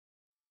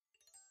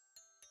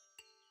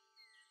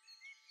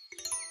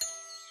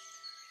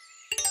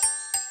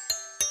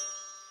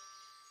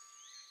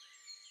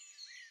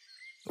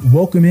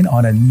Welcome in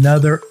on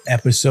another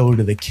episode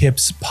of the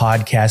KIPS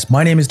podcast.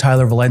 My name is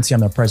Tyler Valencia.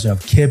 I'm the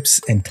president of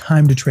KIPS and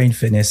Time to Train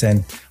Fitness,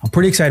 and I'm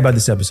pretty excited about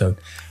this episode.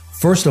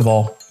 First of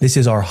all, this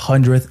is our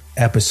 100th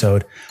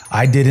episode.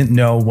 I didn't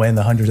know when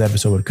the 100th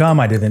episode would come.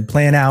 I didn't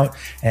plan out,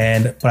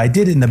 but I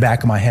did in the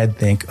back of my head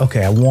think,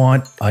 okay, I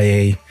want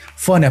a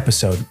fun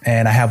episode.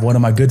 And I have one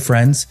of my good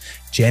friends,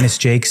 Janice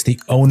Jaicks, the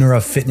owner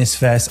of Fitness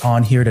Fest,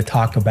 on here to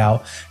talk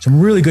about some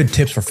really good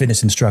tips for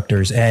fitness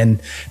instructors.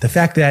 And the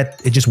fact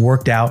that it just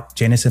worked out,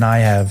 Janice and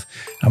I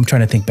I'm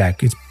trying to think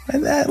back, it's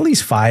at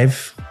least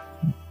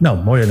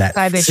more than that.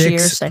 5-ish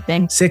years, I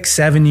think.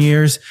 6-7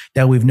 years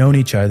that we've known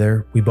each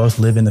other. We both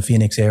live in the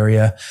Phoenix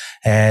area.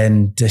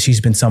 And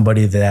she's been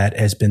somebody that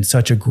has been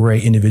such a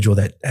great individual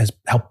that has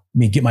helped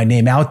me get my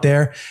name out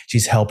there.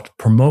 She's helped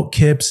promote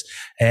KIPS.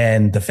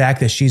 And the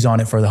fact that she's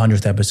on it for the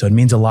 100th episode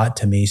means a lot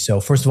to me.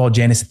 So first of all,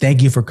 Janice,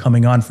 thank you for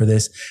coming on for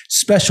this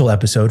special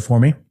episode for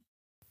me.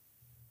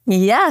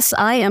 Yes,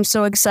 I am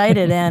so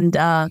excited.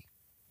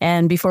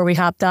 And before we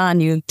hopped on,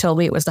 you told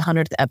me it was the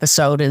 100th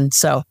episode. And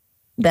so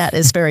that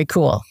is very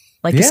cool.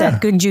 Like you said,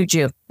 good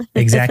juju.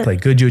 Exactly.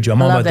 Good juju.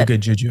 I'm all about the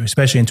good juju,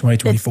 especially in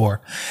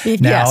 2024. Now,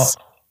 yes.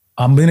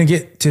 I'm going to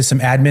get to some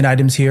admin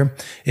items here.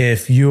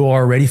 If you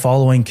are already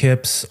following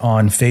KIPS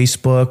on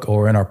Facebook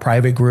or in our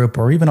private group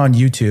or even on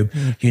YouTube,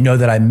 you know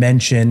that I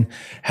mention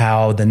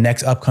how the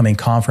next upcoming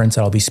conference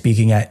that I'll be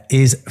speaking at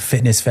is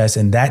Fitness Fest,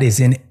 and that is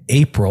in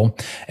April.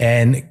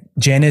 And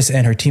Janice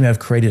and her team have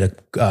created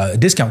a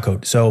discount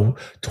code. So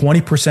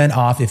 20%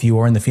 off if you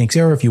are in the Phoenix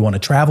area, if you want to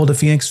travel to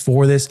Phoenix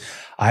for this.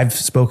 I've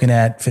spoken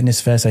at Fitness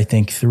Fest, I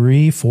think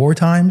 3-4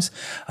 times.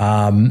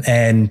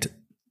 And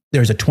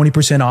there's a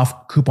 20%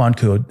 off coupon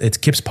code. It's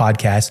KIPS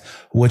Podcast,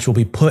 which will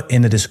be put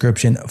in the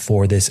description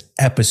for this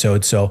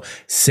episode. So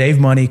save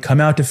money,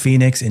 come out to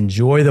Phoenix,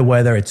 enjoy the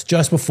weather. It's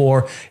just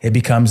before it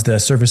becomes the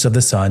surface of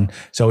the sun.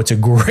 So it's a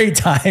great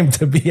time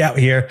to be out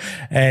here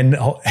and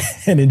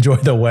enjoy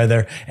the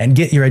weather and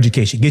get your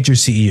education, get your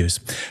CEUs.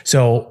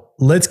 So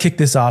let's kick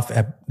this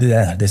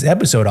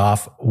episode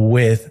off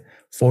with,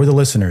 for the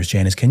listeners,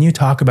 Janice, can you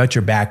talk about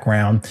your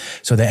background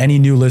so that any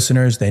new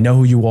listeners, they know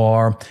who you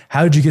are?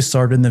 How did you get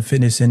started in the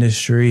fitness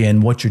industry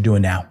and what you're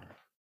doing now?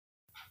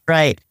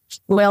 Right.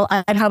 Well,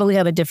 I probably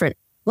have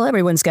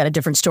everyone's got a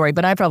different story,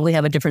 but I probably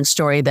have a different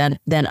story than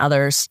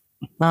others.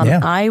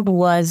 I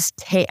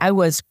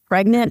was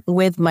pregnant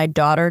with my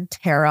daughter,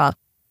 Tara,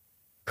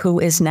 who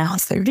is now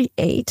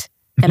 38.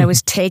 And I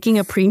was taking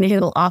a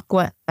prenatal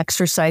aqua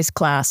exercise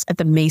class at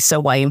the Mesa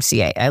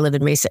YMCA. I live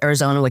in Mesa,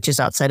 Arizona, which is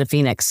outside of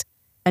Phoenix.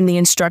 And the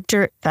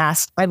instructor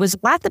asked, I was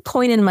at the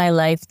point in my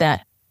life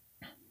that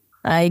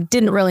I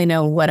didn't really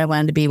know what I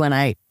wanted to be when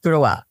I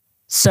grew up.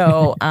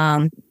 So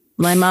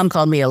my mom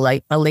called me a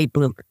late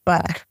bloomer,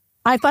 but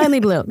I finally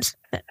bloomed.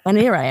 And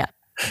here I am.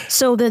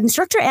 So the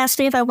instructor asked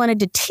me if I wanted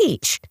to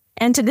teach.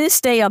 And to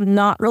this day, I'm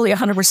not really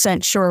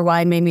 100% sure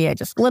why. Maybe I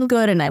just looked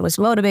good and I was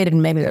motivated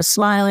and maybe I was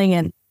smiling.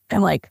 And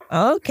I'm like,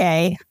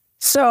 okay.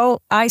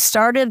 So I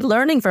started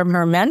learning from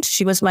her.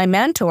 She was my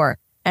mentor.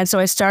 And so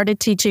I started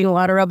teaching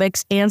water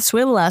aerobics and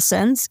swim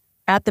lessons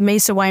at the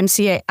Mesa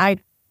YMCA. I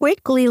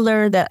quickly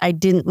learned that I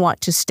didn't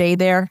want to stay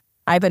there.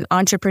 I have an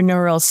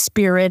entrepreneurial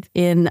spirit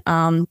in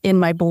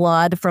my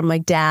blood from my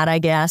dad, I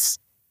guess.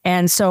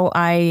 And so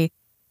I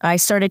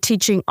started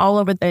teaching all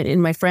over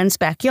in my friends'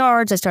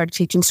 backyards. I started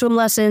teaching swim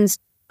lessons.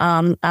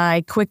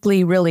 I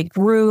quickly really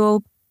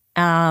grew.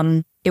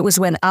 It was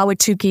when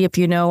Ahwatukee, if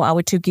you know,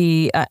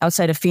 Ahwatukee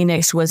outside of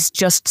Phoenix was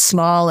just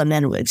small. And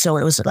then so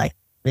it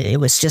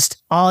was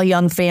just all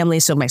young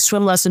families. So my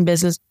swim lesson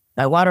business,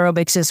 my water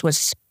aerobics business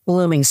was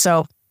blooming.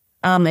 So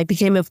I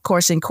became, of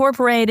course,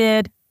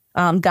 incorporated,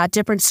 got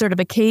different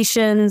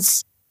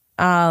certifications,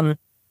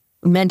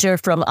 mentor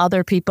from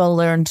other people,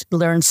 learned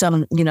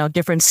some,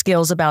 different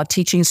skills about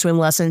teaching swim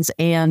lessons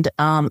and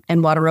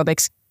water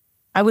aerobics.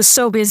 I was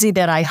so busy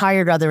that I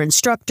hired other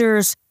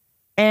instructors.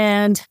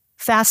 And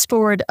fast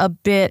forward a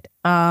bit,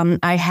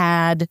 I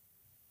had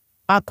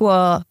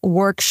aqua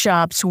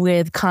workshops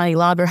with Connie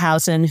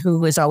Lagerhausen, who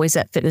was always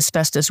at Fitness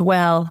Fest as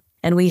well.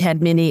 And we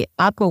had mini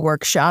aqua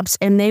workshops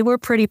and they were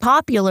pretty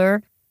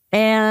popular.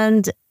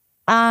 And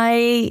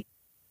I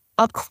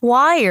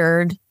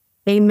acquired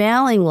a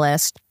mailing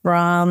list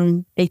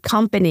from a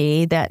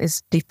company that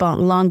is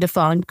long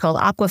defunct called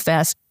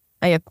Aquafest.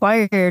 I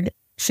acquired,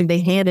 they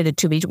handed it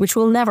to me, which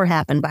will never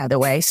happen, by the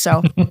way.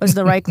 So it was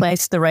the right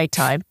place, the right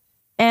time.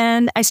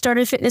 And I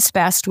started Fitness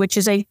Fest, which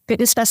is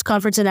Fitness Fest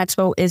Conference and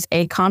Expo is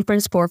a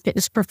conference for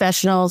fitness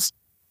professionals,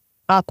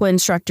 aqua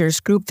instructors,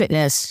 group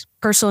fitness,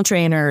 personal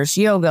trainers,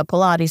 yoga,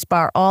 Pilates,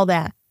 bar, all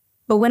that.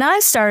 But when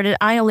I started,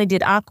 I only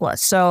did aqua.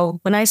 So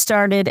when I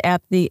started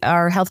at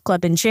our health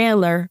club in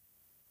Chandler,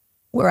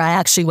 where I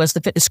actually was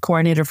the fitness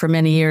coordinator for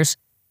many years,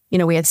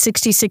 we had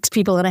 66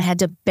 people and I had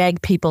to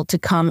beg people to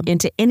come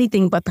into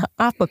anything but the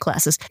aqua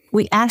classes.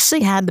 We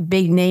actually had the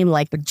big name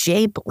like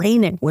Jay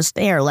Blanick was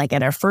there like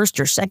at our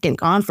first or second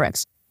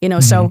conference.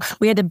 So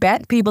we had to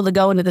beg people to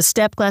go into the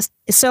step class.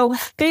 So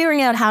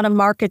figuring out how to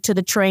market to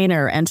the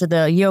trainer and to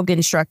the yoga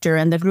instructor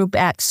and the group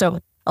X. So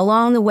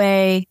along the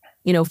way,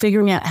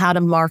 figuring out how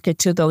to market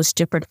to those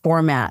different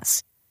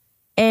formats.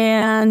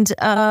 And,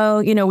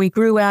 we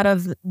grew out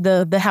of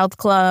the health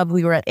club.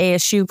 We were at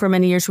ASU for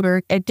many years. We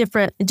were at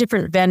different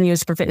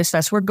venues for Fitness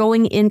Fest. We're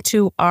going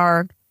into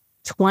our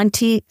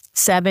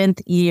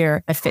 27th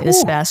year at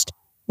Fitness Fest.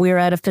 We're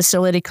at a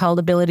facility called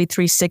Ability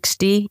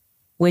 360,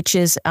 which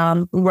is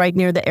right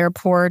near the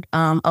airport,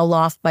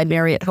 aloft by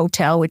Marriott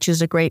Hotel, which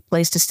is a great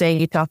place to stay.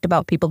 You talked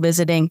about people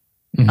visiting.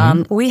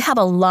 We have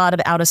a lot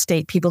of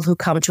out-of-state people who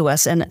come to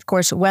us. And of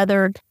course,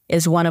 weather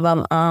is one of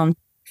them.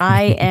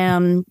 I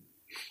am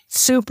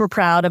super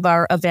proud of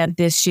our event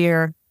this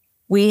year.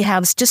 We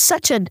have just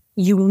such a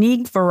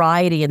unique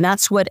variety. And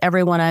that's what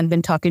everyone I've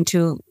been talking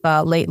to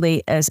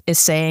lately is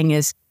saying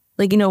is,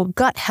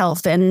 gut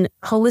health and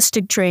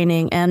holistic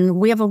training. And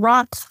we have a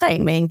rock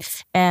climbing.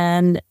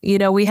 And,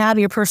 we have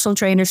your personal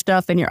trainer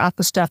stuff and your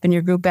aqua stuff and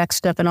your group X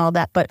stuff and all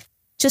that, but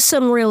just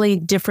some really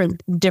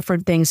different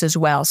things as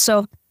well.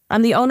 So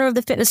I'm the owner of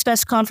the Fitness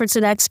Fest Conference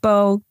and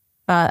Expo.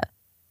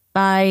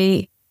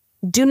 I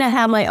do not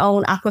have my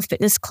own aqua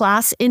fitness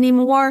class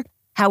anymore.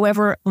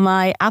 However,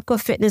 my aqua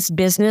fitness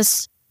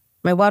business,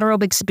 my water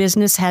aerobics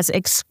business has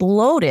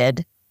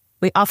exploded.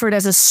 We offer it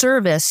as a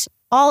service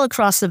all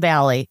across the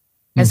valley,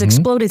 has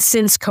exploded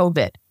since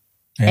COVID.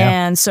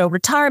 Yeah. And so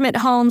retirement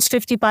homes,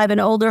 55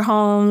 and older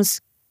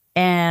homes.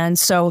 And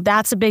so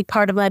that's a big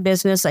part of my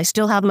business. I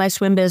still have my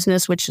swim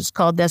business, which is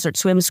called Desert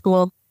Swim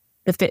School,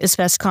 the Fitness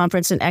Fest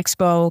Conference and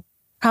Expo.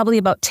 Probably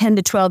about 10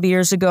 to 12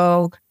 years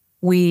ago,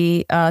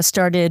 we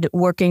started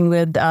working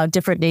with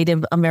different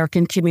Native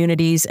American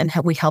communities, and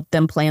we help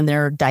them plan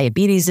their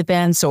diabetes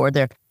events, or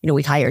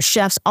we hire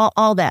chefs,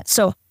 all that.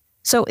 So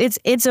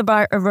it's a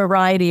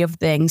variety of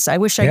things. I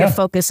wish I could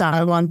focus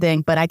on one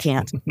thing, but I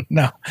can't.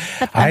 No,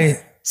 I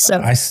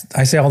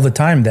say all the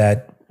time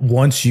that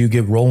once you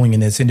get rolling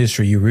in this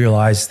industry, you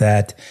realize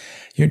that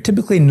you're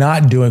typically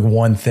not doing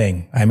one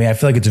thing. I mean, I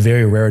feel like it's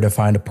very rare to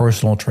find a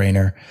personal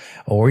trainer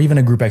or even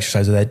a group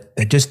exerciser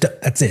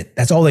that's it.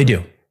 That's all they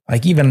do.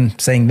 Like, even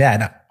saying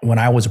that, when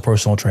I was a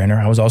personal trainer,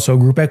 I was also a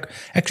group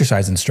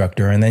exercise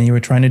instructor. And then you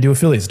were trying to do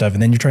affiliate stuff.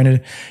 And then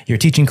you're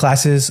teaching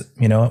classes,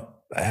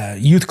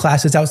 youth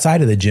classes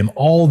outside of the gym.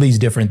 All these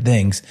different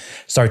things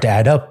start to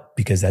add up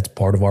because that's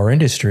part of our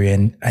industry.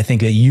 And I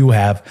think that you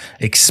have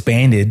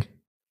expanded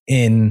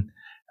in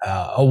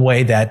a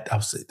way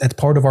that's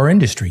part of our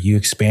industry. You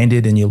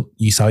expanded and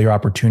you saw your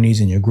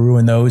opportunities and you grew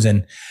in those.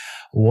 And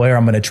where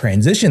I'm going to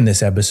transition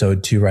this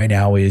episode to right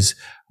now is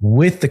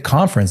with the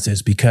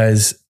conferences,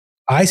 because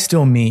I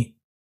still meet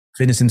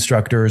fitness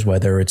instructors,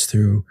 whether it's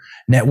through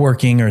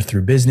networking or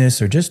through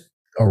business or just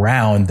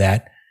around,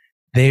 that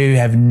they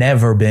have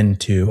never been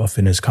to a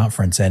fitness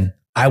conference. And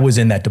I was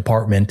in that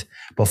department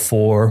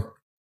before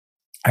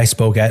I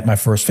spoke at my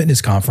first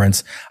fitness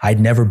conference. I'd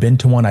never been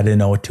to one. I didn't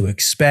know what to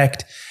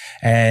expect.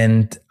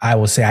 And I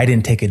will say I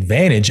didn't take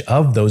advantage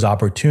of those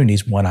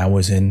opportunities when I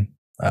was in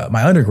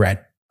my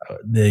undergrad.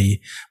 My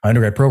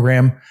undergrad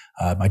program,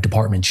 my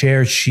department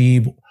chair,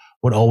 she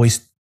would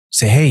always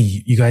say, "Hey,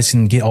 you guys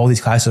can get all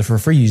these classes for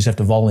free. You just have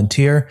to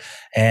volunteer."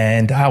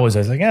 And I was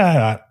like,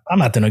 I'm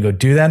not going to go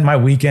do that. My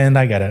weekend,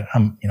 I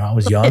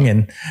was young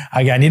and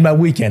I need my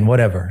weekend,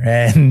 whatever.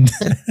 And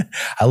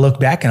I look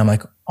back and I'm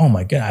like, oh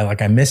my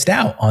God, I missed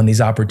out on these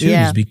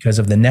opportunities because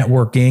of the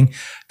networking,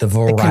 the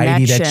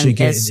variety that you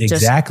get.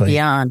 Exactly.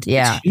 Beyond.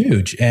 Yeah. It's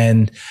huge.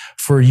 And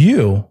for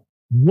you,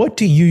 what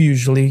do you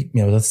usually,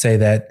 let's say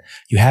that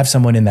you have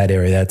someone in that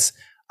area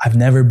I've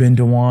never been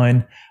to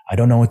one. I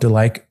don't know what they're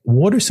like.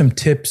 What are some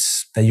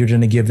tips that you're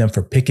going to give them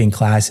for picking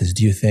classes?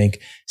 Do you think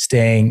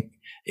staying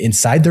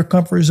inside their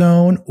comfort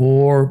zone,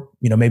 or,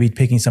 maybe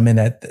picking something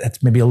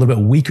that's maybe a little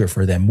bit weaker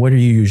for them? Where do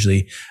you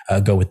usually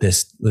go with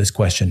this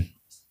question?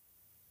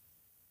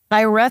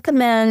 I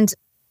recommend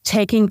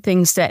taking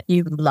things that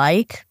you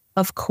like,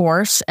 of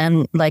course.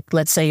 And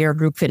let's say you're a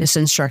group fitness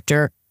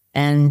instructor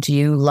and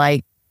you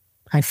like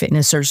high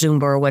fitness or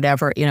Zumba or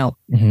whatever,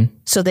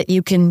 so that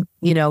you can,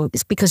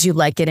 it's because you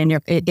like it and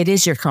it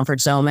is your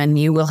comfort zone, and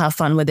you will have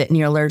fun with it and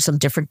you'll learn some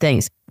different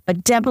things.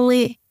 But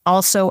definitely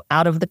also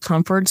out of the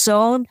comfort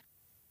zone,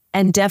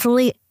 and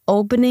definitely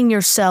opening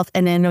yourself.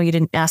 And I know you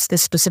didn't ask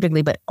this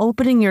specifically, but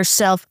opening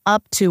yourself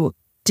up to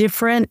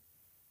different,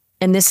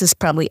 and this is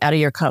probably out of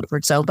your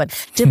comfort zone, but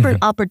different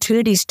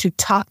opportunities to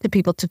talk to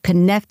people, to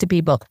connect to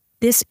people.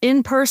 This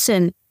in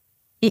person,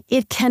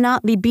 it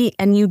cannot be beat,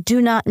 and you do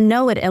not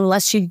know it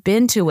unless you've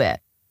been to it.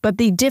 But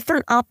the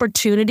different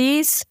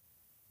opportunities,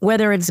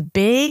 whether it's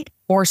big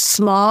or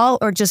small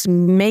or just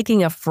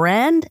making a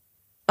friend,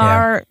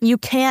 you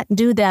can't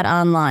do that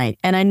online.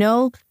 And I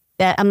know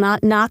that I'm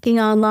not knocking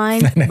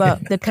online,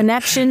 but the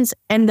connections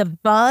and the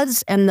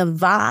buzz and the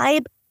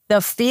vibe,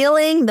 the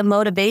feeling, the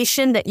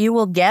motivation that you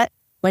will get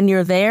when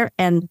you're there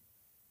and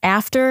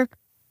after,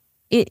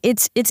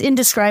 it's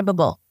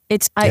indescribable.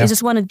 I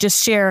just want to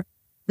share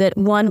that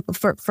one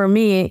for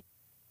me,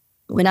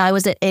 when I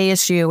was at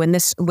ASU,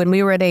 and when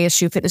we were at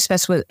ASU, Fitness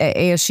Fest with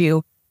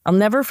ASU, I'll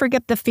never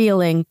forget the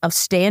feeling of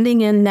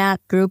standing in that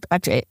group,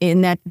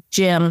 in that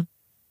gym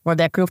or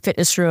that group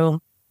fitness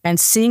room, and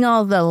seeing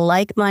all the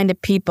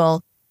like-minded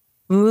people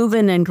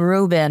moving and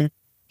grooving.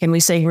 Can we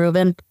say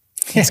grooving?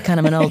 It's kind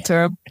of an old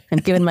term. I'm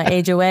giving my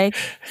age away.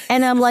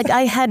 And I'm like,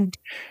 I had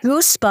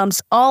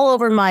goosebumps all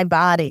over my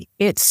body.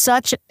 It's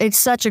such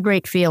a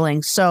great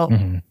feeling. So,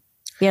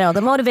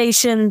 the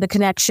motivation, the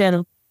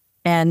connection,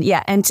 and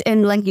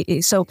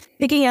so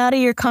picking out of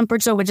your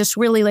comfort zone, just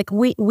really like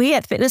we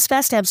at Fitness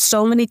Fest have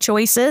so many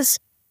choices.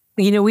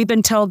 We've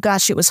been told,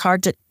 gosh, it's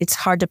hard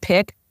to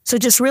pick. So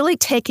just really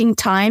taking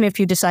time, if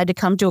you decide to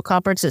come to a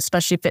conference,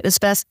 especially Fitness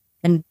Fest,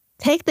 and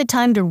take the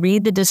time to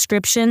read the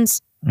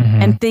descriptions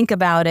and think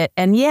about it.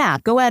 And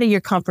go out of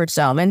your comfort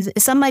zone. And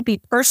some might be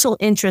personal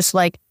interests,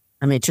 like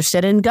I'm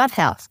interested in gut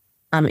health.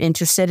 I'm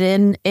interested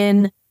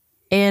in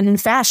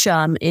fascia.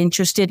 I'm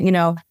interested,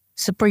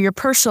 so for your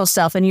personal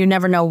self, and you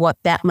never know what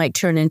that might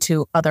turn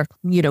into other,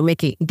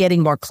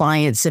 getting more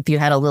clients if you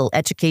had a little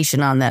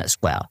education on that as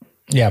well.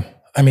 Yeah.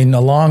 I mean,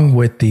 along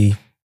with the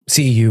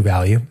CEU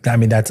value,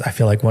 that's, I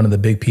feel like one of the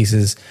big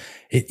pieces.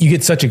 You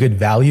get such a good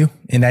value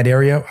in that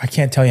area. I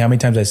can't tell you how many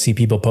times I see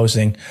people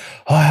posting,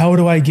 "Oh, how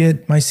do I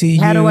get my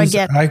CEUs? How do I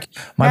get my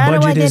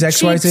budget is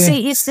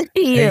XYZ."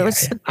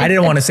 CEUs. I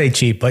didn't want to say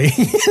cheap, but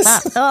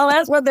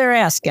that's what they're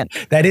asking.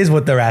 That is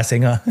what they're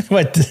asking.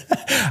 But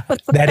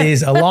that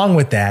is, along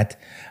with that,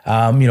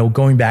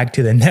 going back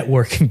to the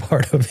networking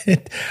part of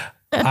it.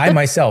 I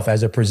myself,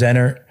 as a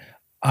presenter,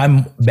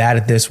 I'm bad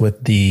at this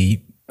with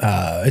the.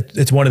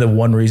 It's one of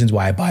the reasons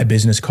why I buy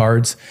business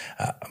cards.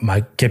 My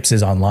KIPS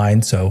is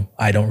online, so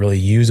I don't really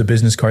use a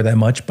business card that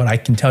much, but I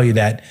can tell you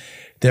that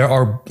there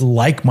are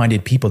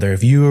like-minded people there.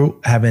 If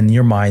you have in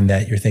your mind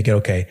that you're thinking,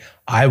 okay,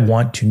 I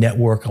want to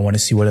network, I want to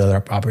see what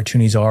other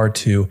opportunities are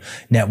to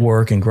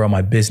network and grow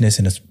my business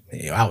and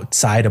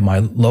outside of my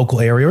local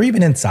area or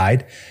even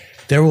inside,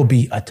 there will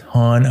be a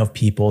ton of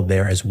people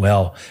there as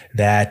well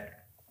that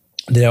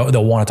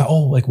they'll want to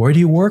talk, like, where do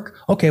you work?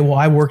 Okay, well,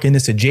 I work in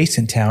this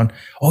adjacent town.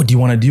 Oh, do you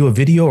want to do a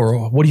video,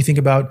 or what do you think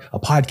about a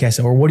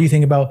podcast, or what do you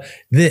think about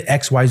the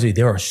XYZ?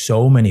 There are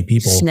so many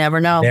people never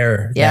know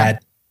there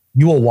that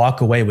you will walk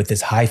away with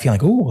this high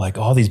feeling, like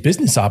all these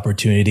business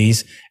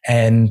opportunities,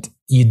 and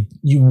you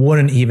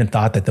wouldn't even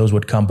thought that those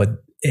would come,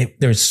 but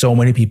there's so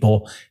many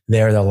people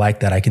there that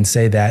like that. I can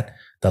say that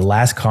the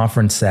last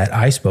conference that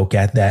I spoke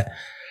at, that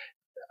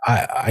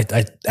I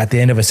at the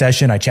end of a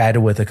session, I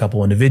chatted with a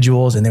couple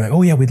individuals, and they're like,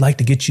 "Oh yeah, we'd like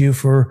to get you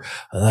for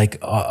on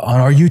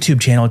our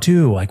YouTube channel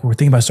too. Like, we're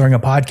thinking about starting a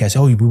podcast.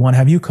 Oh, we want to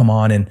have you come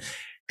on." And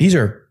these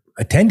are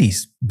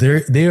attendees.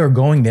 They are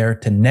going there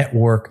to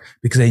network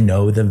because they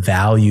know the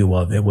value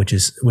of it, which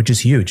is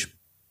huge.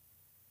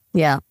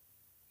 Yeah.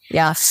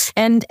 Yeah.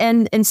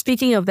 And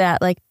speaking of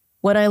that, like,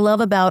 what I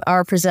love about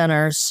our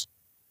presenters,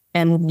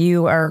 and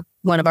you are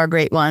one of our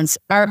great ones,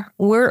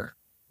 we're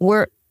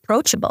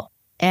approachable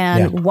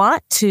and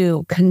want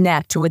to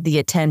connect with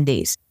the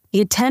attendees.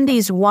 The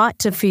attendees want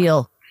to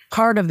feel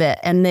part of it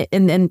and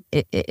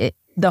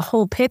the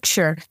whole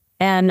picture.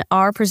 And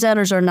our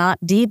presenters are not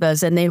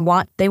divas, and they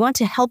want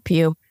to help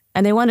you,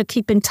 and they want to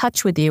keep in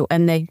touch with you,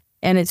 and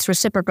it's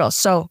reciprocal.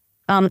 So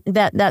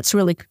that's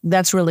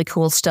really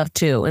cool stuff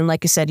too. And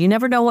like I said, you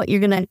never know what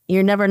you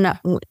never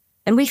know.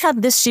 And we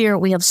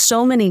have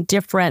so many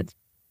different.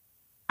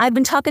 I've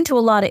been talking to a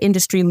lot of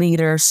industry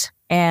leaders,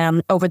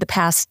 and over the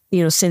past,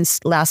 since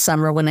last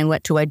summer when I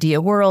went to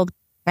Idea World,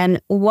 and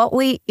what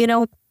we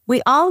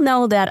all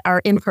know that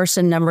our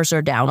in-person numbers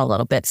are down a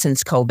little bit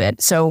since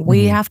COVID. So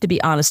we have to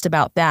be honest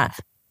about that.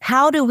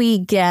 How do we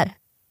get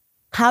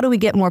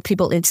more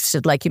people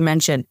interested, like you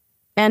mentioned?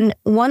 And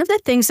one of the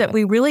things that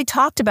we really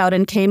talked about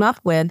and came up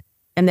with,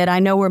 and that I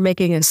know we're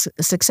making a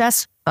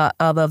success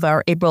of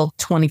our April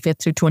 25th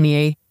through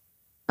 28th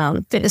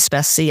Fitness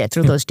Fest. See, I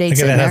threw those dates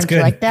in there. That's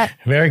good. Like that.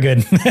 Very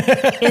good.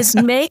 Is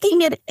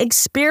making it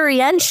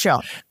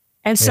experiential.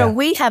 And so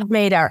we have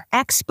made our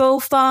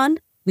expo fun.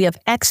 We have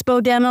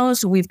expo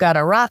demos. We've got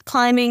a rock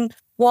climbing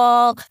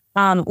wall.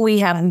 We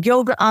have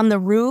yoga on the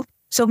roof.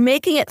 So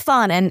making it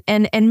fun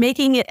and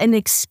making it an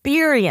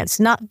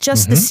experience, not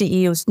just the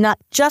CEUs, not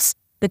just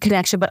the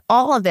connection, but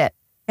all of it.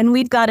 And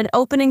we've got an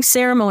opening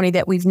ceremony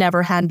that we've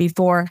never had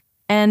before.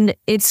 And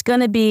it's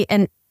going to be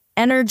an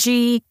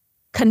energy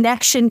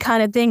connection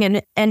kind of thing.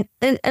 And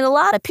a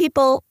lot of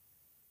people,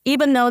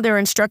 even though they're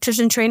instructors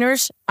and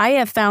trainers, I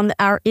have found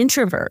are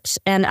introverts.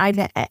 And I've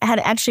had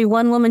actually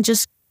one woman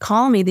just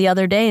call me the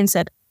other day and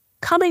said,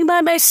 "Coming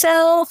by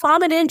myself,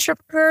 I'm an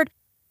introvert,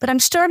 but I'm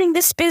starting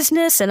this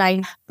business and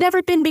I've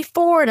never been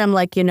before." And I'm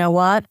like, you know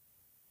what?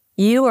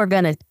 You're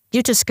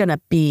just going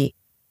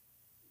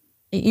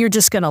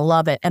to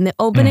love it. And the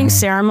opening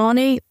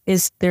ceremony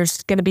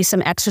there's going to be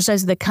some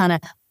exercises that kind of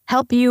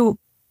help you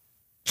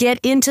get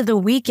into the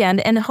weekend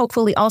and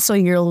hopefully also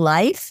your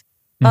life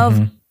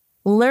of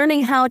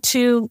learning how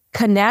to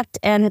connect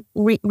and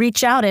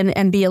reach out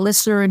and be a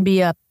listener and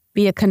be a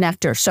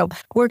connector. So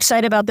we're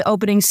excited about the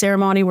opening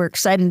ceremony. We're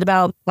excited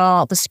about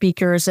all the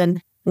speakers,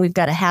 and we've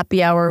got a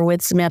happy hour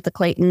with Samantha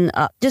Clayton.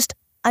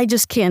 I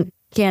just can't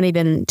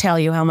even tell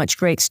you how much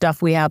great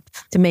stuff we have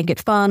to make it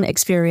fun,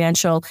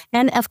 experiential,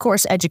 and of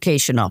course,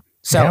 educational.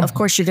 So of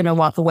course, you're going to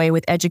walk away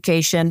with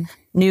education,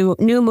 new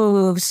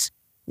moves,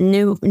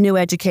 new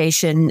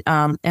education,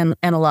 and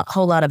a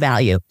whole lot of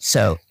value.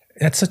 So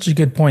that's such a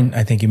good point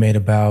I think you made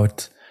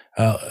about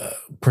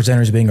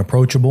presenters being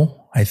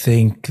approachable. I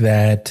think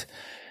that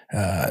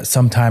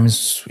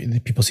sometimes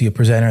people see a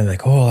presenter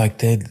like, oh, like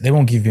they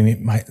won't give me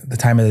the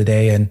time of the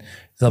day. And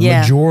the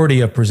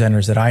majority of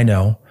presenters that I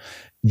know,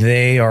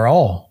 they are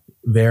all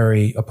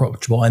very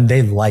approachable and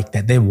they like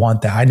that. They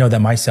want that. I know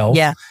that myself.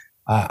 Yeah.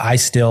 I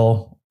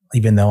still,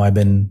 even though I'm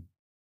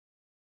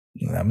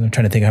trying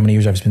to think how many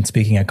years I've been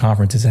speaking at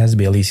conferences. It has to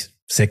be at least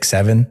 6,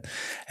 7.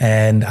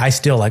 And I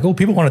still like, oh,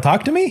 people want to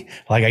talk to me.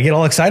 Like I get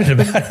all excited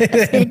about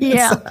it.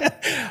 Yeah.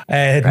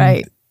 And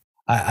right.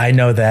 I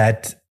know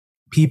that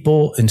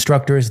people,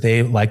 instructors,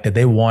 they like that,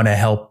 they want to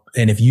help.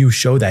 And if you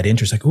show that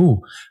interest, like,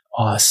 ooh,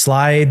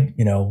 slide,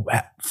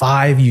 at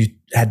 5, you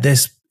had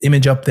this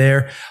image up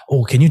there.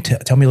 Oh, can you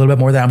tell me a little bit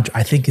more of that?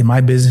 I think in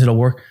my business, it'll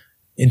work.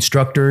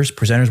 Instructors,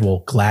 presenters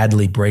will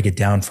gladly break it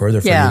down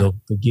further for you.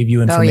 They'll give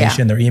you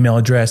information, their email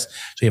address.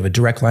 So you have a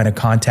direct line of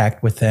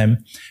contact with them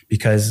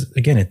because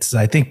again,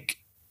 I think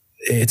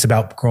it's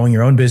about growing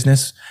your own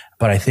business,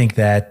 but I think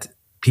that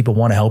people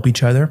want to help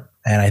each other.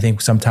 And I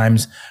think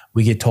sometimes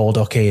we get told,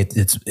 okay,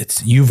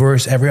 it's you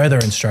versus every other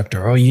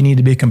instructor. Oh, you need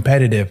to be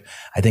competitive.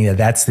 I think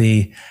that's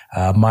the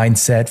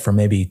mindset from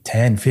maybe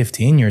 10,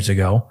 15 years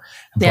ago.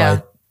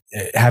 But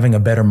having a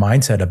better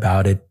mindset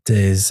about it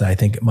is, I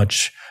think,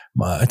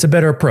 it's a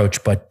better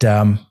approach. But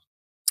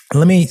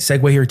let me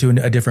segue here to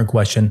a different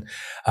question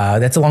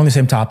that's along the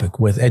same topic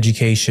with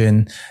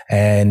education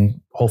and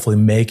hopefully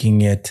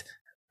making it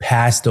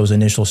past those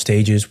initial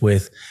stages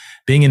with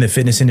being in the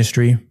fitness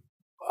industry.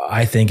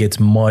 I think it's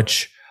an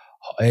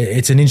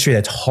industry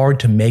that's hard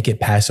to make it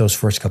past those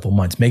first couple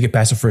months, make it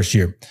past the first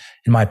year,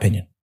 in my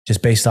opinion,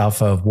 just based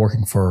off of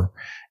working for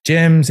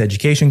gyms,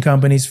 education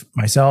companies,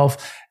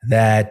 myself,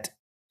 that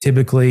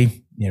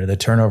typically, the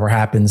turnover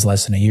happens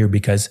less than a year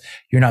because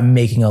you're not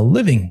making a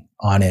living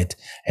on it.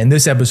 And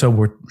this episode,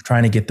 we're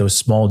trying to get those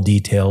small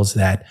details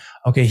that,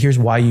 okay, here's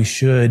why you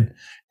should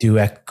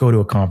go to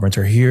a conference,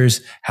 or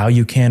here's how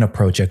you can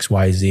approach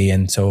XYZ.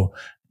 And so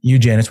you,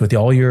 Janice, with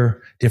all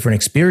your different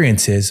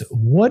experiences,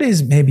 what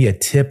is maybe a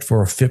tip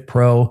for a Fit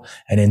Pro,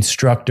 an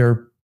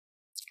instructor,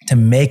 to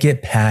make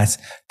it past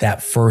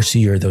that first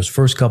year, those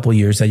first couple of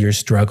years that you're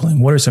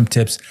struggling? What are some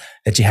tips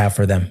that you have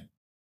for them?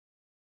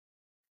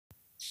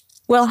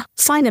 Well,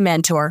 find a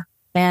mentor.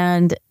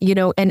 And,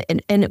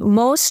 and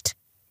most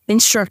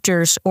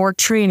instructors or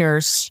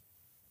trainers,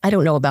 I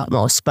don't know about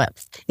most,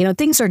 but,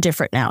 things are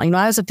different now. I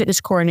was a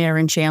fitness coordinator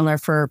in Chandler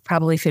for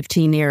probably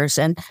 15 years.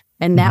 And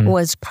that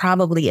was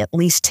probably at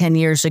least 10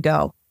 years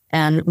ago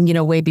and,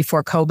 way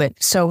before COVID.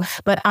 So,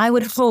 but I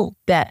would hope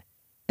that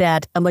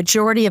a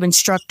majority of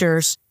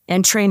instructors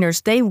and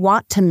trainers, they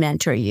want to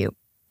mentor you.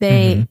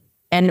 And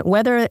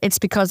whether it's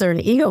because they're an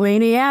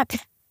egomaniac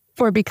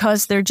or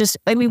because they're just,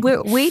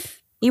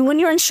 when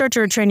you're an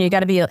instructor or trainer, you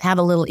got to have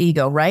a little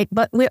ego, right?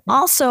 But we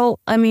also,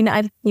 I'm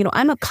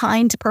a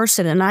kind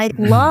person and I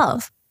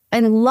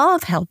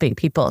love helping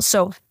people.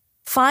 So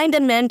find a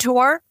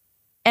mentor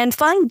and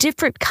find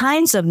different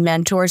kinds of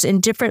mentors in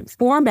different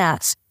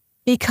formats,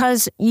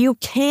 because you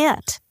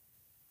can't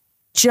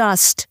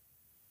just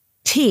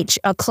teach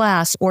a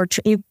class, or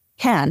you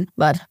can,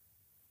 but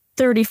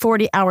 30,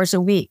 40 hours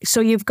a week.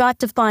 So you've got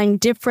to find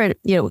different,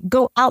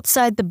 go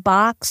outside the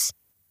box,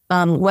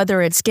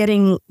 whether it's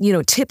getting,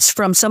 tips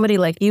from somebody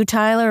like you,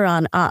 Tyler,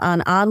 on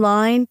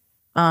online.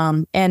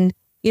 And,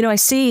 I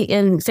see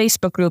in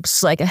Facebook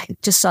groups, like I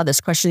just saw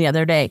this question the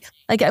other day,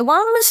 like, I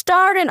want to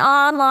start an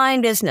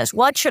online business.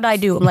 What should I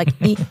do? I'm like,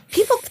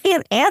 people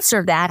can't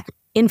answer that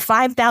in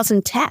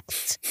 5,000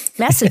 text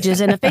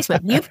messages in a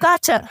Facebook. You've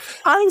got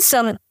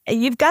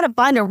to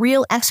find a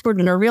real expert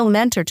and a real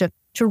mentor to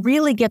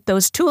really get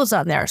those tools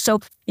on there. So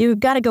you've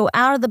got to go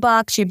out of the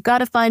box. You've got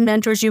to find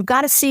mentors. You've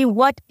got to see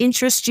what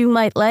interests you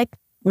might like.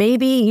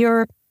 Maybe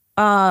you're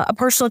a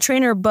personal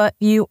trainer, but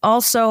you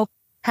also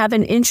have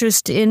an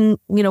interest in,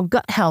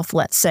 gut health,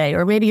 let's say,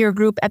 or maybe you're a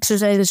group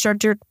exercise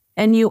instructor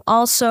and you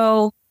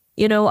also,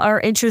 are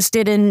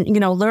interested in,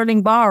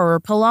 learning bar or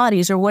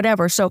Pilates or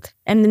whatever. So,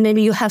 and then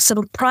maybe you have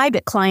some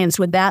private clients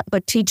with that,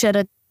 but teach at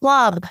a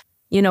club,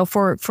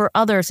 for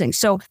other things.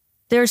 So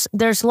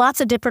there's lots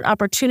of different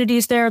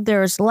opportunities there.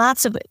 There's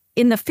lots of,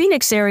 in the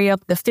Phoenix area,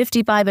 the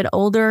 55 and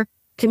older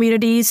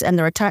communities and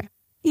the retired,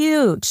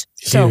 huge.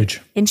 So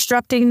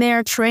instructing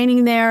there,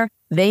 training there,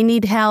 they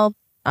need help.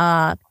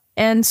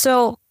 And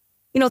so,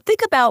 think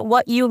about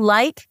what you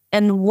like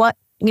and what,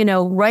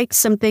 write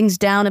some things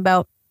down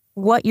about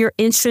what your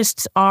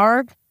interests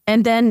are,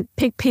 and then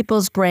pick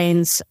people's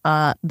brains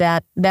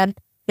that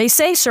they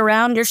say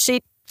surround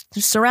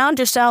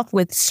yourself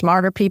with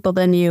smarter people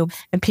than you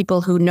and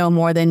people who know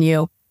more than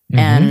you. Mm-hmm.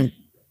 And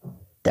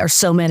there's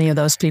so many of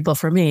those people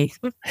for me.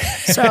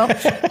 So,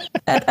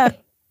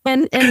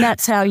 and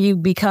that's how you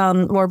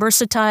become more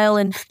versatile,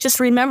 and just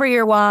remember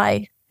your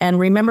why and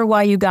remember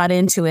why you got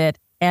into it,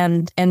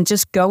 and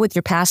just go with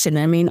your passion.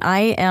 I'm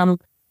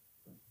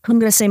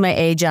going to say my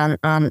age on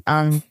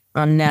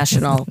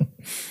national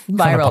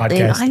viral.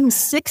 And I'm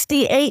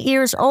 68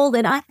 years old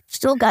and I've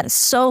still got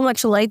so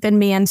much life in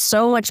me and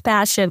so much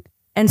passion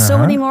and so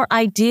many more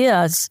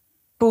ideas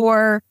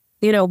for,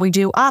 we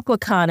do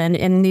Aquacon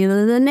and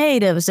the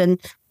natives and,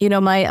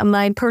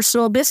 my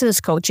personal business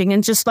coaching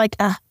and just like,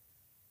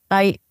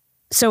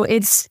 so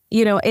it's,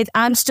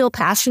 I'm still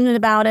passionate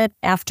about it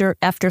after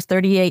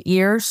 38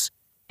 years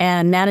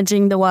and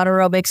managing the water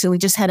aerobics. And we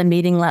just had a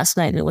meeting last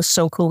night and it was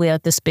so cool. We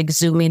had this big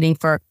Zoom meeting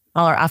for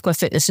all our aqua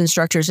fitness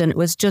instructors. And it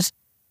was just,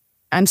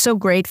 I'm so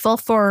grateful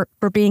for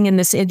being in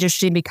this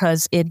industry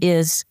because it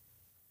is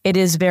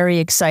very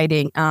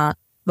exciting.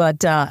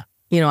 But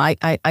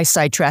I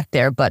sidetracked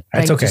there, but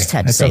that's I okay. just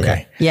had to that's say okay.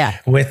 that. Yeah.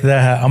 With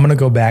I'm going to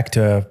go back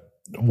to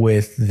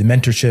with the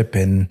mentorship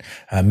and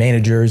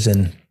managers,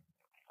 and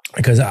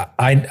because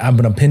I'm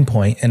going to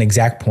pinpoint an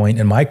exact point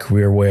in my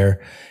career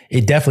where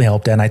it definitely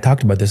helped. And I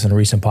talked about this in a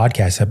recent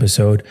podcast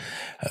episode.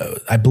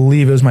 I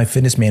believe it was my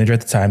fitness manager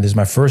at the time. This is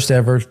my first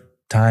ever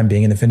time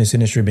being in the fitness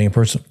industry, being a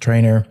personal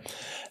trainer.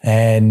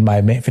 And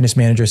my fitness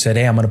manager said,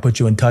 "Hey, I'm going to put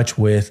you in touch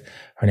with,"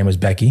 her name was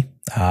Becky.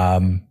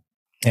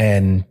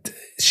 And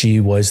she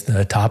was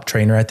the top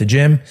trainer at the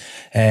gym.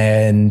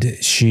 And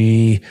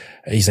he's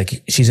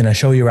like, "She's going to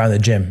show you around the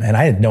gym." And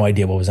I had no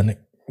idea what was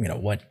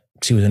what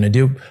she was going to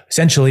do.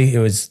 Essentially, it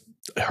was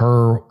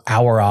her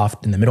hour off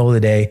in the middle of the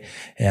day.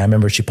 And I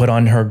remember she put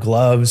on her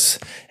gloves.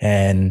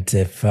 And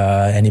if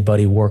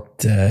anybody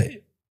worked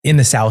in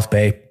the South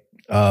Bay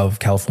of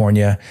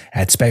California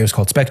it was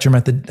called Spectrum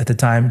at the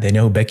time, they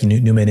know who Becky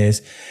Newman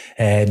is.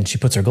 And she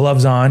puts her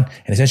gloves on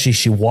and essentially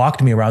she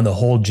walked me around the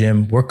whole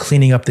gym. We're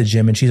cleaning up the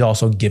gym and she's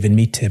also giving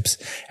me tips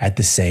at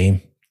the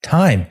same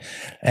time.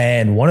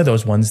 And one of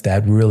those ones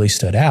that really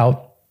stood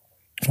out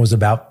was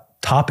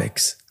about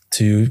topics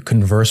to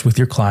converse with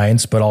your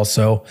clients, but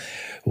also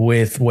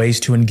with ways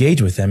to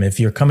engage with them. If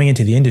you're coming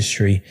into the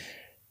industry,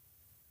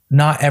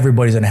 not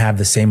everybody's going to have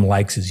the same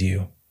likes as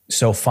you.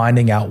 So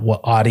finding out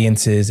what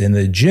audiences in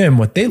the gym,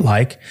 what they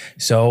like.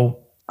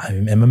 So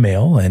I'm a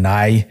male and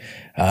I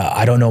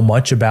don't know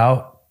much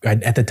about,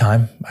 at the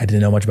time, I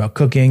didn't know much about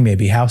cooking,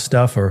 maybe house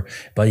stuff,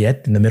 but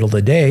yet in the middle of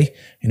the day,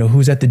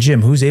 who's at the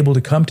gym, who's able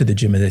to come to the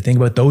gym, and they think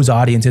about those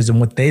audiences and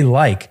what they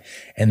like.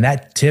 And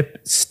that tip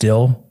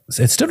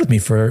it stood with me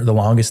for the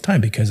longest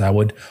time because I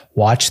would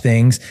watch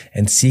things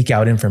and seek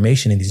out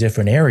information in these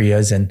different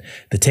areas. And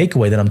the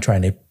takeaway that I'm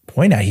trying to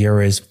point out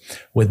here is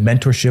with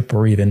mentorship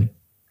or even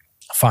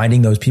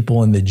finding those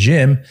people in the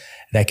gym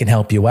that can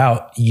help you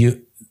out,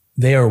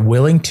 they are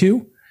willing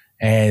to,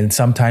 and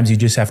sometimes you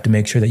just have to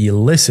make sure that you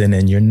listen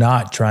and you're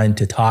not trying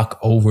to talk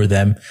over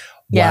them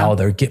while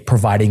they're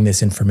providing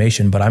this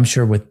information. But I'm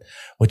sure with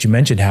what you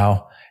mentioned,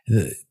 how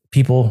the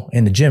people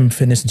in the gym,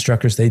 fitness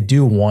instructors, they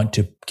do want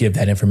to give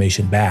that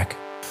information back.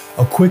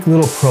 A quick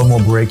little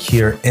promo break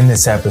here in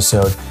this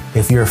episode.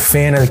 If you're a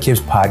fan of the Kips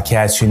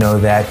podcast, you know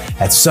that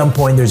at some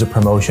point there's a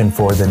promotion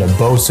for the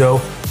Naboso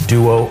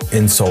Duo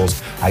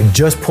insoles. I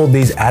just pulled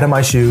these out of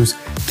my shoes,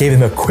 gave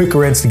them a quick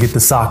rinse to get the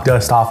sock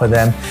dust off of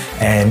them,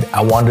 and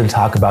I wanted to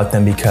talk about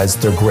them because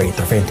they're great.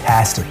 They're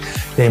fantastic.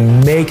 They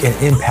make an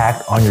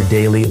impact on your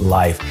daily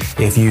life.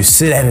 If you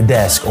sit at a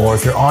desk or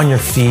if you're on your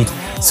feet,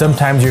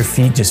 sometimes your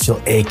feet just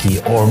feel achy,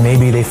 or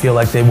maybe they feel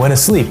like they went to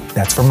sleep.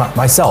 That's for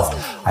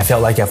myself. I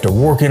felt like after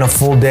working a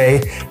full day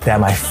that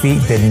my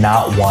feet did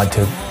not want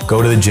to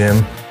go to the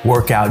gym,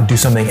 work out, do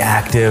something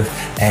active,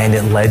 and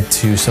it led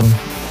to some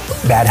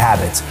bad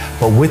habits.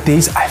 But with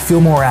these, I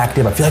feel more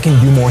active. I feel like I can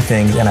do more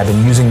things, and I've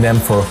been using them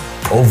for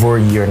over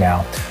a year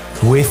now.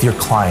 With your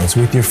clients,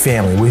 with your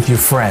family, with your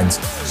friends,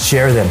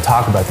 share them,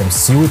 talk about them,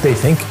 see what they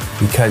think,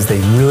 because they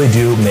really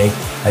do make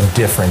a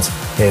difference.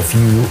 If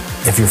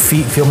your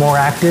feet feel more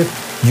active,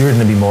 you're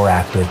going to be more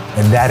active,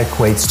 and that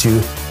equates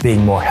to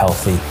being more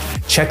healthy.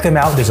 Check them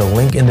out. There's a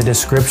link in the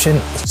description.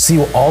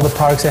 See all the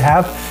products they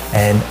have,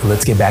 and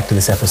let's get back to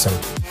this episode.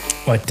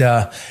 But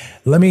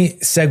let me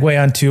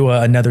segue onto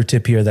another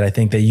tip here that I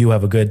think that you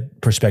have a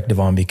good perspective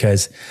on,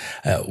 because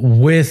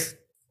with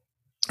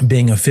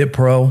being a fit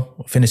pro,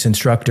 fitness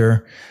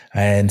instructor,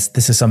 and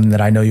this is something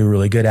that I know you're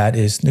really good at,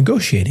 is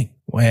negotiating.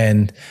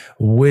 And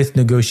with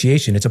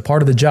negotiation, it's a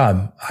part of the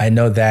job. I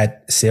know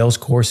that sales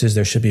courses,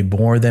 there should be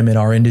more of them in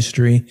our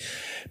industry.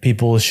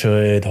 People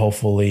should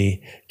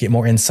hopefully get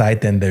more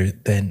insight than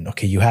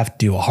okay, you have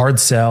to do a hard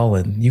sell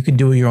and you can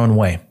do it your own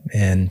way.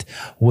 And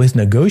with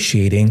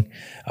negotiating,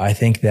 I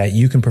think that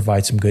you can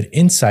provide some good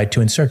insight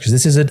to instructors.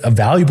 This is a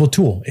valuable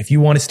tool. If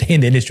you want to stay in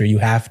the industry, you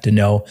have to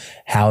know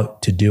how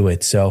to do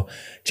it. So,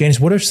 Janice,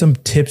 what are some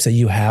tips that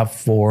you have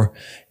for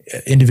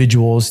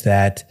individuals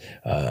that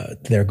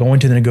they're going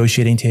to the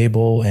negotiating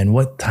table, and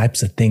what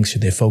types of things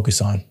should they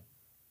focus on?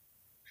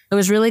 I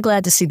was really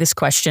glad to see this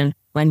question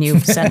when you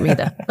sent me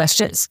the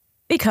questions,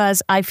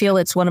 because I feel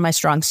it's one of my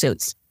strong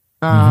suits.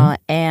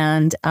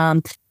 And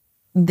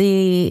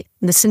the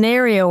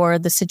scenario or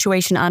the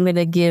situation I'm going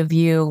to give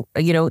you,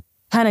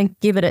 kind of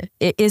give it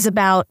is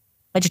about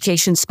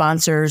education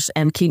sponsors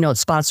and keynote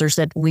sponsors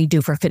that we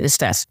do for Fitness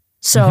Fest.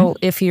 So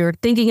if you're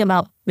thinking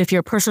about, if you're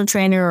a personal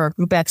trainer or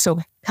group X, so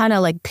kind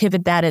of like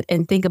pivot that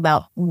and think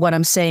about what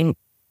I'm saying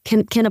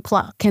can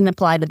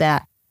apply to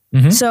that.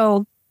 Mm-hmm.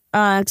 So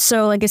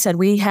like I said,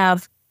 we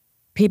have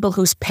people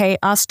who pay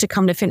us to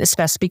come to Fitness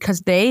Fest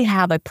because they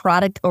have a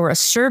product or a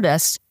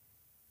service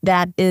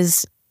that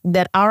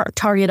our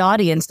target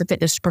audience, the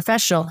fitness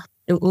professional,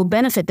 it will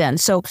benefit them.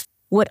 So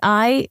what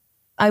I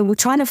will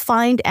try to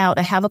find out,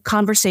 I have a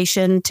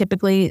conversation,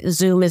 typically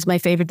Zoom is my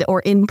favorite,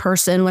 or in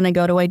person when I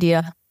go to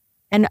IDEA.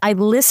 And I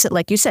listen,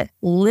 like you said,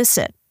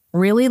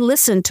 really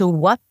listen to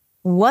what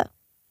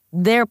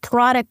their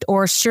product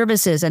or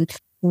service is and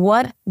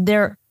what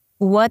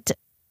would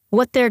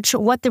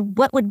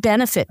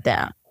benefit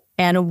them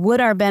and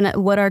would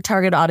our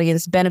target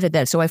audience benefit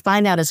them. So I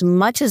find out as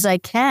much as I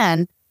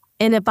can.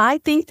 And if I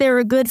think they're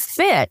a good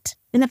fit,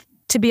 and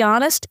to be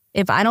honest,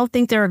 if I don't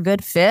think they're a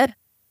good fit,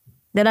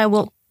 then I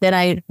won't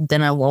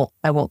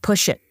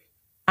push it.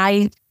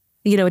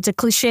 It's a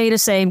cliche to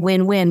say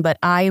win-win, but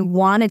I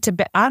want it to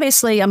be,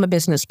 obviously I'm a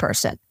business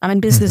person. I'm in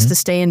business to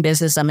stay in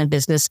business. I'm in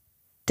business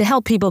to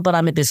help people, but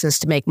I'm in business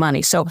to make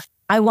money. So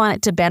I want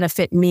it to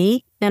benefit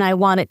me, and I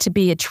want it to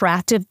be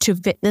attractive to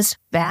Fitness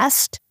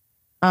Fest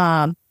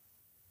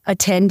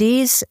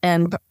attendees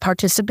and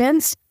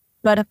participants,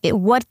 but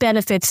what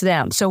benefits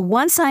them. So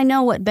once I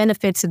know what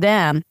benefits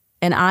them,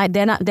 and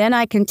then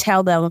I can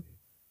tell them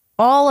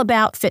all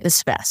about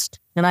Fitness Fest,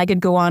 and I could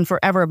go on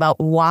forever about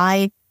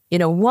why,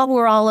 what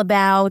we're all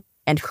about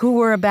and who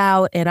we're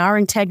about and our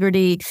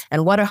integrity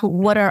and what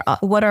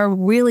are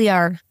really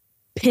our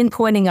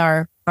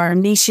pinpointing our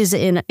niches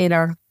in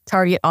our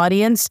target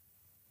audience.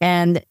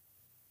 And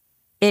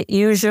it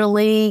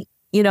usually,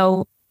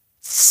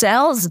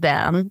 sells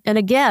them. And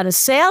again,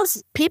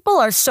 sales people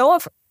are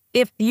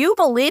if you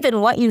believe in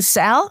what you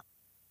sell,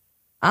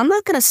 I'm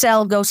not going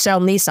to go sell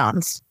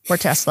Nissans or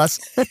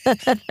Teslas.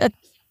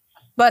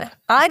 But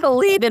I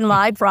believe in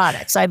my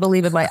products. I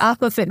believe in my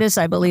Aqua Fitness.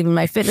 I believe in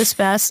my Fitness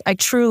Fest. I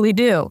truly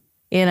do.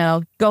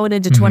 Going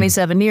into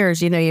 27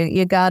 years,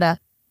 you gotta.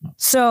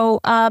 So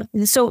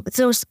that's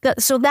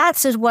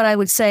what I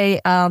would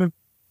say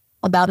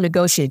about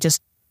negotiating.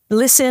 Just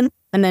listen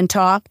and then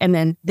talk, and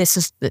then this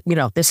is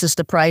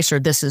the price, or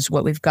this is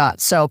what we've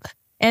got. So,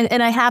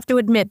 and I have to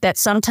admit that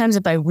sometimes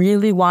if I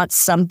really want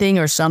something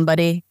or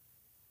somebody,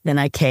 then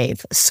I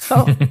cave.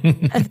 So,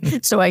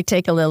 so I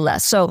take a little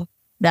less. So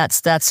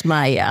that's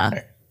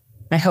my.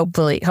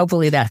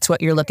 Hopefully that's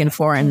what you're looking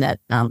for, and that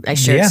I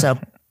shared. Yeah. So,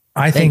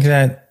 I think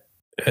that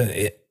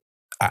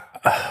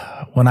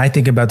when I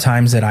think about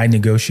times that I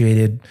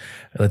negotiated,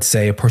 let's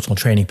say, a personal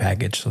training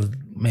package, so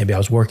maybe I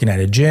was working at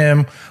a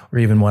gym, or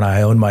even when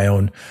I owned my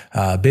own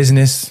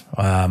business,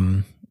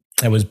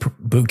 it was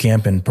boot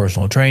camp and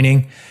personal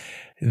training.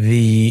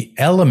 The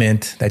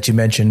element that you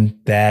mentioned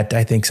that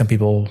I think some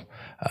people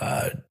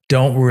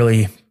don't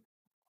really,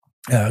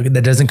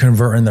 that doesn't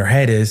convert in their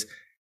head, is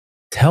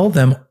tell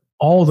them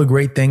all the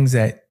great things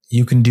that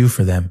you can do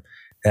for them.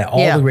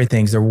 The great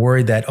things. They're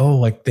worried that,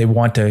 they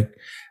want to,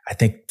 I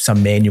think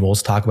some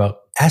manuals talk about,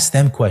 ask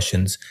them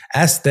questions,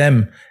 ask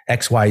them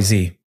X, Y,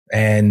 Z.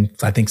 And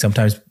I think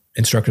sometimes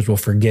instructors will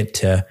forget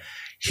to,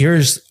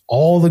 here's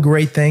all the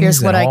great things.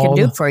 Here's what I can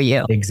do for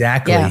you.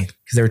 Exactly.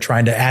 Because they're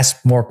trying to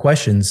ask more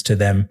questions to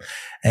them.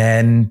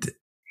 And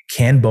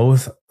can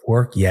both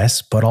work?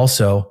 Yes. But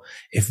also,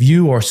 if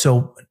you are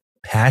so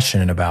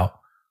passionate about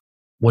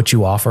what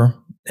you offer,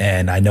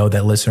 and I know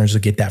that listeners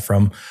will get that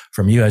from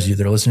you as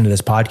they're listening to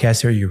this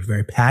podcast here, you're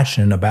very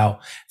passionate about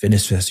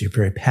Fitness Fest, you're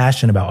very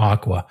passionate about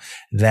Aqua,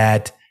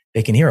 that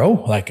they can hear,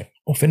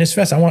 Fitness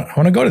Fest, I want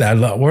to go to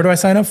that. Where do I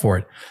sign up for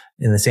it?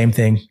 And the same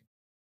thing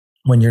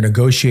when you're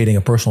negotiating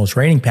a personal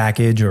training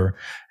package, or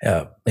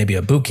maybe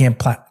a boot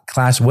camp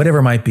class, whatever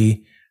it might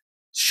be,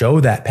 show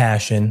that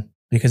passion.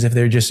 Because if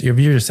you're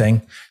just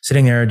saying,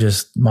 sitting there,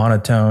 just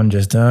monotone,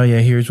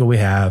 here's what we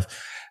have.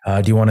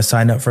 Do you want to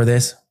sign up for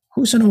this?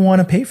 Who's going to want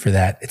to pay for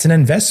that? It's an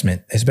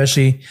investment,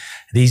 especially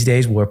these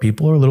days where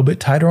people are a little bit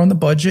tighter on the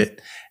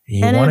budget.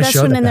 You and want to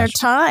show investment in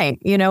passion.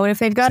 their time. If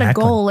they've got a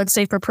goal, let's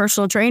say for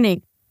personal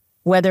training,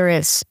 whether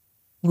it's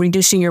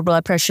reducing your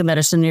blood pressure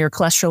medicine, your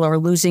cholesterol, or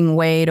losing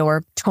weight,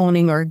 or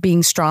toning, or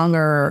being stronger,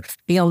 or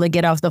being able to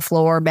get off the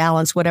floor,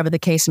 balance, whatever the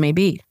case may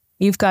be,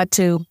 you've got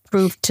to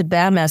prove to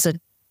them as a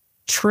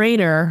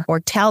trainer, or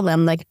tell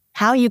them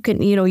how you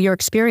can, your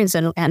experience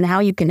and how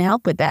you can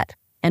help with that,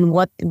 and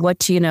what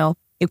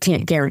you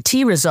can't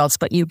guarantee results,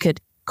 but you could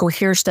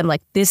coherence them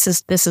this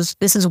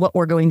is what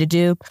we're going to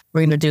do. We're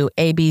going to do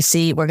A, B,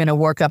 C. We're going to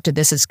work up to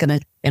this. It's going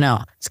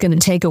to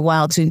take a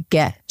while to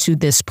get to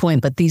this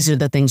point, but these are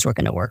the things we're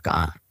going to work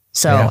on.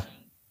 So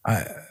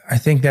I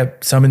think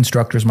that some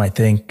instructors might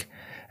think,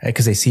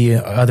 because they see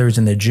others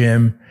in the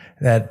gym,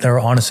 that they're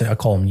honestly, I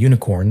call them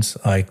unicorns,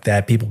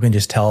 that people can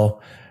just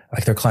tell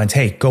their clients,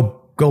 hey,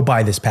 go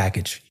buy this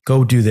package,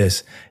 go do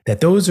this,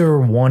 that those are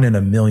 1 in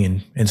a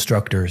million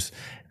instructors,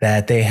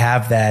 that they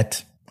have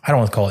that, I don't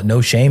want to call it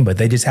no shame, but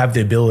they just have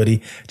the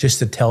ability just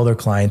to tell their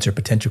clients or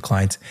potential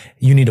clients,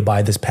 you need to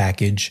buy this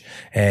package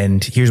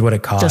and here's what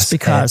it costs. Just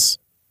because.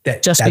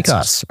 Just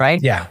because,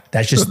 right? Yeah.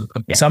 That's just,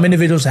 some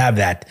individuals have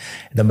that.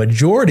 The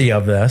majority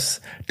of us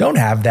don't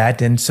have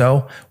that. And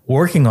so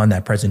working on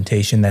that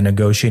presentation, that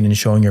negotiating and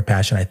showing your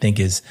passion, I think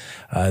is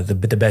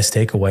the best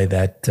takeaway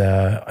that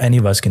any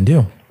of us can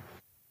do.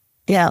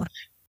 Yeah.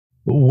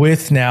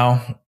 With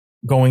now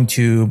going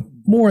to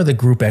more of the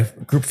group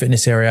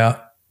fitness area,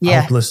 I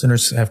hope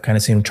listeners have kind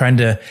of seen, trying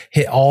to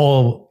hit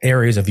all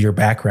areas of your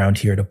background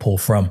here to pull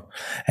from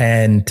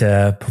and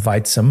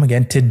provide some,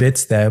 again,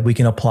 tidbits that we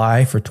can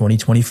apply for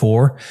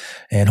 2024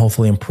 and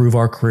hopefully improve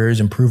our careers,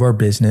 improve our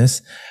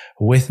business.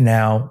 With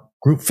now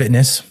group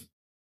fitness,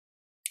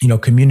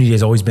 community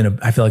has always been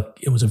I feel like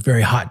it was a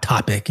very hot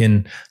topic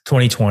in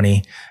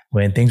 2020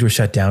 when things were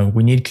shut down.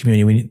 We need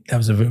community. That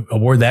was a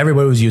word that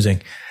everybody was using.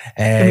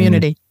 And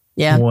community.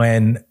 Yeah.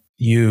 When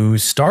you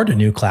start a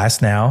new class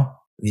now,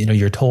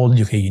 you're told,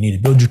 okay, you need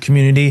to build your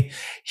community.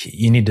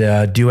 You need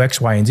to do X,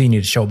 Y, and Z. You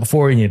need to show up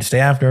before. You need to stay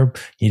after.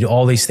 You do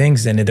all these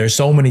things. And there's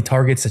so many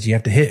targets that you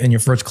have to hit in your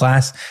first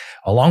class,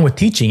 along with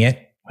teaching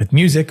it with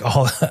music,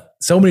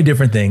 so many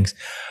different things.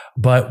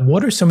 But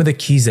what are some of the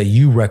keys that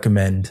you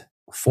recommend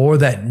for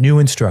that new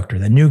instructor,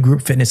 that new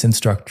group fitness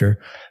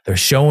instructor? They're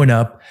showing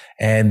up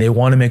and they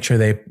want to make sure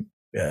they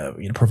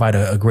provide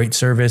a great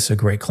service, a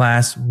great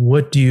class.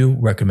 What do you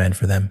recommend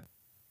for them?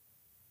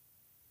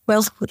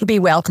 Well, be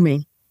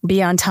welcoming.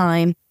 Be on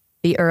time,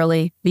 be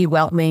early, be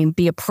welcoming,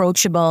 be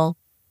approachable.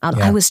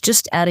 I was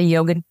just at a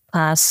yoga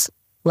class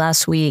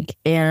last week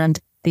and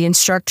the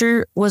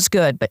instructor was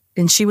good,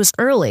 and she was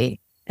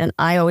early. And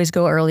I always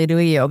go early to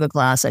a yoga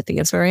class. I think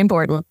it's very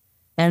important.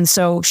 And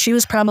so she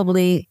was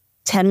probably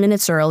 10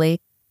 minutes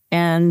early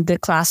and the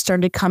class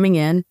started coming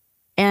in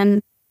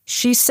and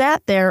she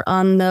sat there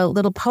on the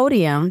little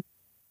podium,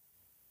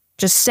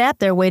 just sat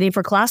there waiting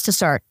for class to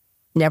start.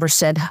 Never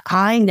said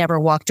hi, never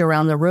walked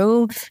around the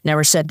room,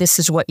 never said, this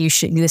is what you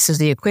should, this is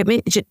the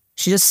equipment.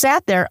 She just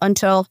sat there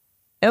until,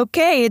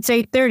 okay, it's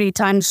 8:30,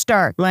 time to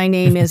start. My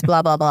name is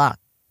blah, blah, blah.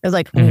 I was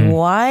like,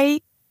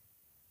 why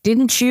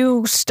didn't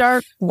you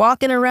start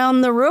walking around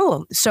the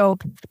room? So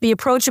be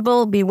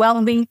approachable, be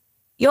welcoming.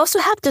 You also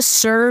have to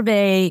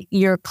survey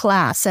your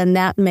class, and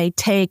that may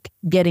take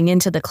getting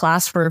into the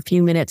class for a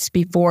few minutes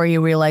before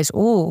you realize,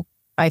 oh,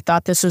 I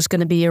thought this was going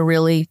to be a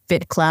really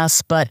fit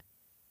class, but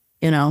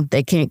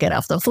they can't get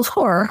off the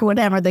floor,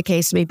 whatever the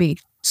case may be.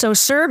 So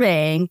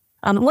surveying,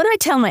 when I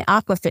tell my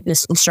aqua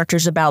fitness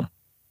instructors about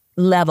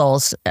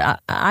levels,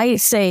 I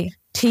say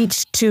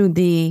teach to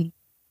the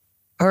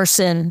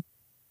person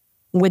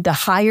with the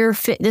higher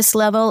fitness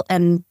level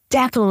and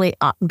definitely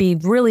be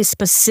really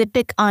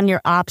specific on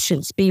your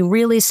options. Be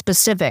really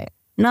specific,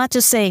 not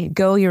just say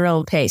go your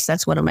own pace.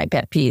 That's one of my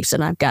pet peeves,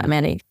 and I've got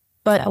many.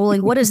 But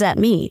what does that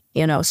mean?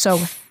 So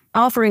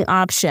offering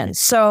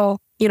options. So,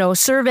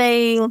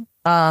 surveying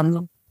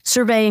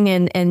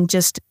and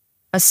just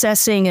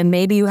assessing, and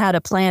maybe you had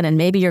a plan and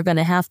maybe you're going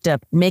to have to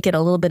make it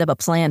a little bit of a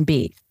plan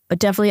B, but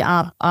definitely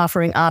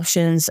offering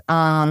options.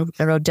 I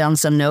wrote down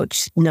some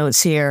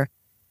notes here,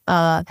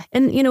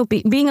 and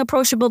being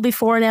approachable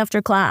before and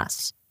after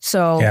class.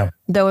 So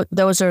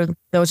those are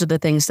the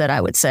things that I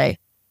would say.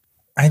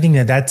 I think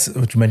that's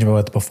what you mentioned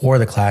about before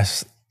the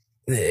class.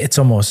 It's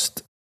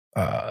almost,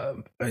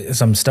 as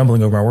I'm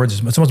stumbling over my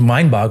words, it's almost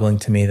mind-boggling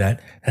to me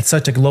that that's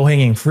such a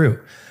low-hanging fruit.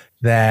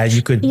 That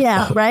you could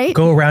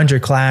go around your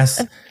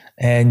class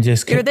and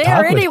just you're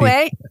there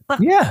anyway.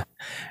 Yeah.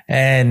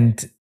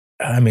 And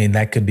I mean,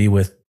 that could be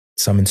with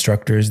some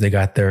instructors. They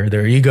got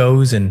their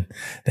egos and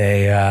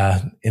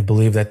they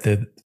believe that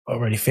they're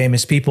already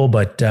famous people,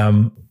 but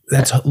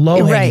that's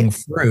low hanging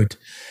fruit.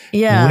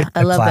 Yeah. With the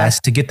I love class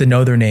that. to get to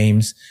know their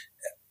names.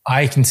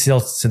 I can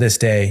still to this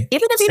day,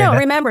 even if you don't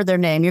remember their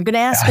name, you're going to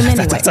ask them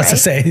anyway. That's to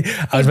say,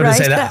 I was going to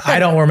say that I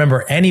don't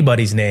remember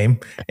anybody's name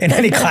in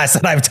any class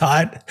that I've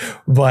taught,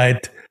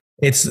 but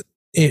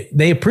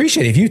they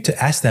appreciate it. If you to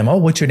ask them, oh,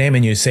 what's your name?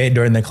 And you say it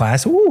during the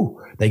class, ooh,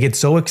 they get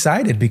so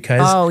excited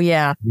because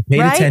you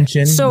paid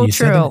attention. So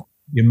true.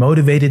 You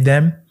motivated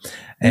them.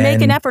 And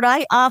make an effort.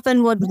 I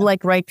often would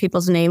write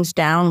people's names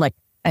down.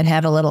 I'd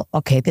have a little,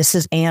 okay, this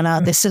is Anna.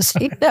 This is,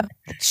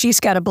 she's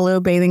got a blue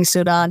bathing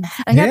suit on.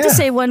 I have to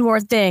say one more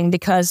thing,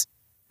 because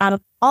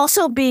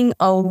also being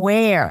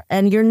aware,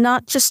 and you're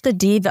not just the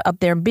diva up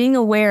there, being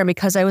aware,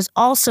 because I was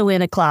also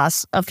in a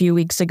class a few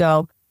weeks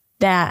ago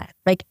that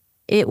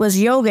it was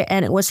yoga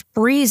and it was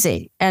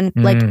freezing and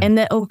there's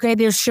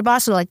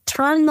Shavasana,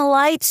 turn the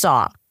lights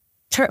off,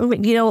 turn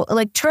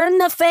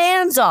the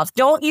fans off.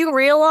 Don't you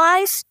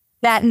realize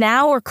that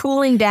now we're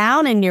cooling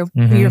down and your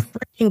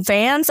freaking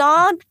fans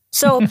on?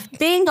 So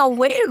being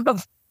aware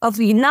of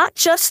not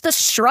just the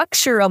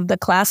structure of the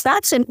class,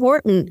 that's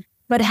important,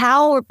 but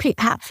how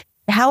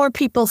are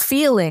people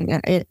feeling?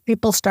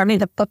 People starting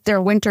to put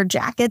their winter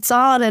jackets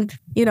on, and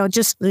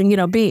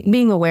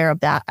being aware of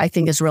that, I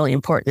think, is really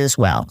important as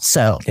well.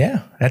 So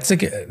yeah, that's a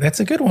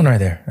good one right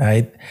there.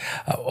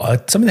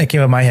 Something that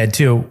came up in my head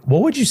too.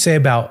 What would you say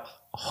about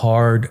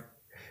hard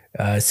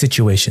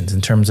situations in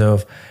terms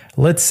of,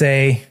 let's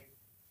say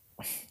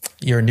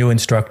you're a new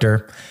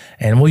instructor,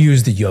 and we'll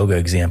use the yoga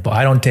example.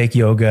 I don't take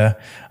yoga,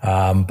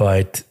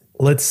 but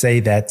let's say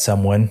that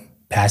someone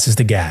passes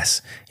the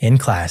gas in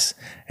class,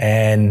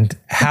 and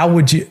how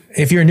would you,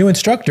 if you're a new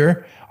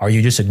instructor, are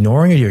you just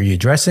ignoring it? Are you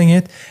addressing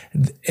it?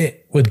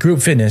 With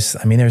group fitness,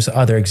 I mean, there's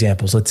other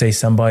examples. Let's say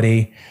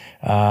somebody,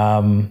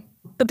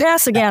 the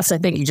pass the gas, I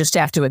think you just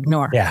have to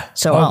ignore. Yeah.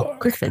 So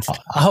quick fix.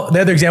 The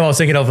other example I was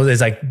thinking of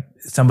is like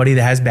somebody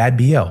that has bad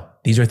BO.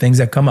 These are things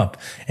that come up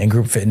in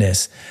group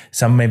fitness.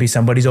 Maybe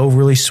somebody's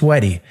overly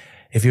sweaty.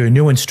 If you're a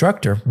new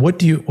instructor,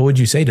 what would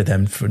you say to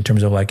them in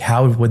terms of like,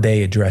 how would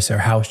they address it, or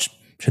how should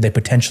they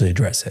potentially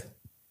address it?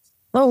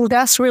 Oh,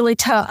 that's really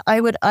tough. I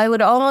would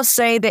almost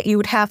say that you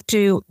would have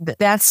to,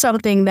 that's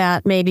something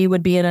that maybe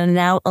would be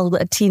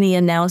a teeny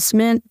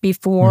announcement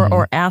before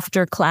or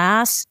after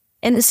class.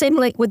 And the same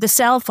like with the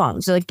cell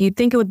phones, like you'd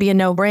think it would be a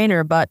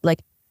no-brainer, but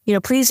like,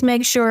 please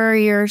make sure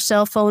your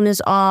cell phone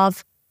is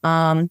off.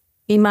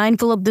 Be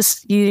mindful of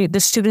this, the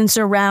students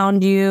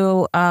around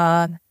you.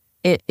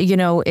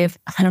 If,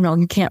 I don't know,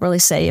 you can't really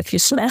say if you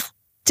smell.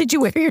 Did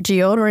you wear your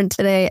deodorant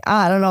today?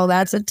 I don't know.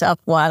 That's a tough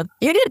one.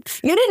 You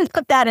didn't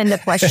put that in the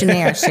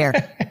questionnaire,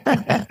 Sarah.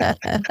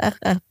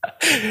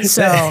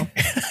 So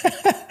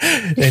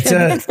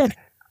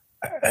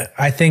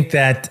I think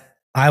that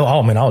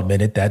I'll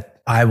admit it,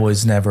 that I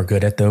was never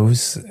good at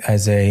those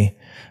as a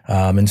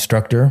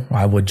instructor.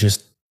 I would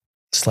just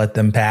let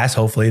them pass.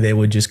 Hopefully they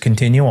would just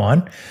continue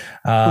on.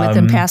 Let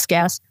them pass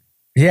gas.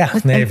 Yeah,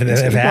 if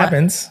it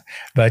happens.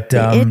 But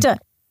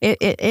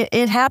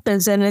it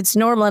happens, and it's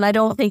normal. And I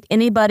don't think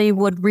anybody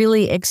would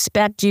really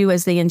expect you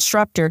as the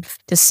instructor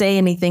to say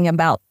anything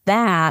about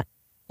that.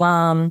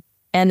 And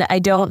I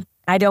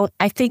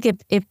think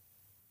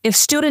if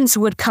students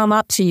would come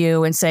up to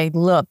you and say,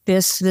 look,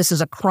 this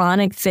is a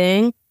chronic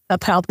thing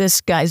about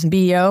this guy's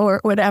BO or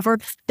whatever,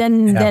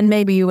 then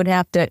maybe you would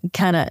have to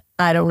kind of,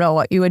 I don't know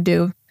what you would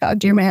do, talk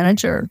to your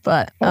manager.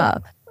 But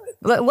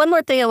one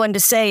more thing I wanted to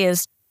say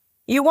is,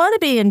 you want to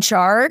be in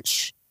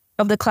charge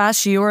of the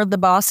class. You're the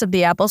boss of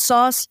the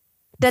applesauce.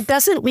 That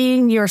doesn't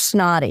mean you're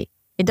snotty.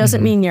 It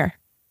doesn't mean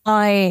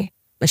the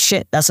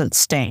shit doesn't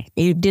stink.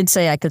 You did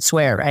say I could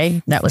swear,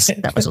 right? That was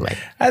right.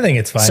 I think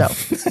it's fine. So,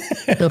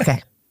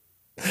 okay.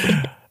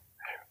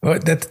 Well,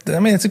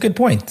 that's a good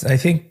point. I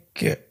think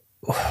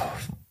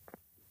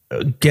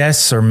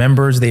guests or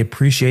members, they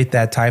appreciate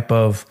that type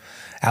of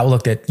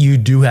outlook, that you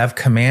do have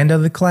command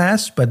of the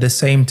class, but at the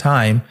same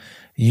time,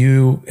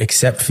 you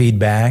accept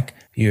feedback,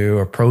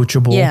 you're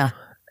approachable,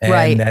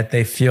 and that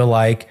they feel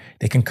like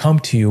they can come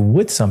to you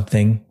with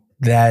something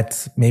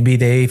that maybe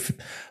they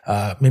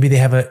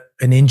have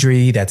an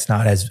injury that's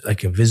not as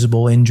like a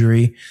visible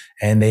injury,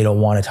 and they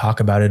don't want to talk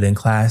about it in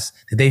class,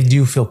 that they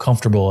do feel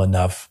comfortable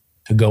enough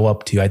to go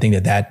up to you. I think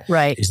that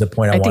is the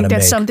point I want to make. I think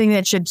that's something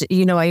that should,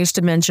 I used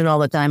to mention all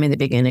the time in the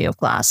beginning of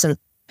class, and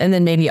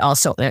then maybe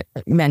also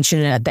mention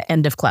it at the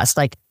end of class.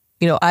 Like,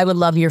 I would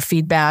love your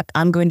feedback.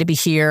 I'm going to be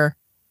here,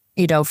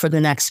 for the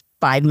next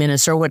 5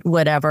 minutes or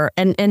whatever.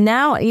 And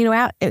now,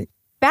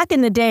 back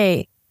in the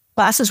day,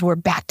 classes were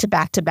back to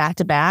back to back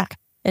to back.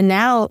 And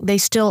now they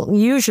still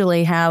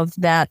usually have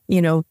that,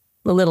 a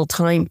little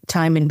time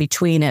in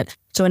between it.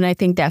 So, and I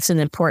think that's an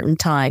important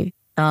time.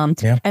 And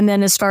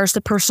then as far as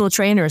the personal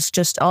trainers,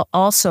 just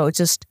also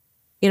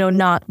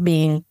not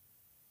being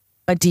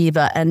a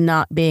diva and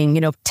not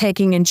being,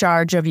 taking in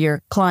charge of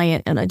your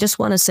client. And I just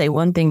want to say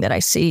one thing that I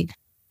see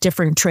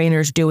different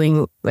trainers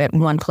doing at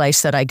one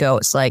place that I go.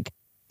 It's like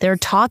they're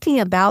talking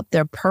about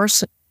their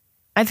person.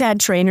 I've had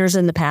trainers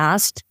in the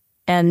past,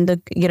 and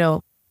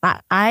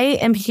I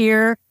am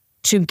here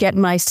to get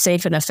my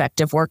safe and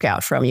effective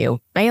workout from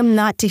you. I am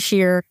not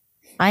here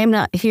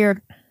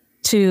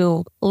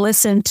to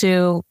listen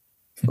to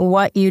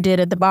what you did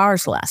at the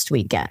bars last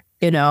weekend,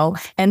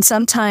 And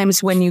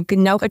sometimes when you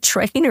know a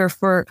trainer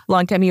for a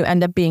long time, you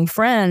end up being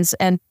friends.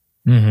 And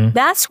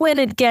that's when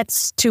it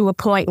gets to a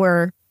point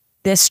where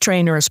this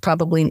trainer is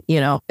probably,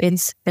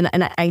 it's, and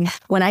I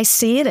when I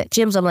see it at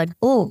gyms, I'm like,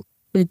 oh,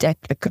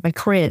 I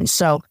cringe.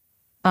 So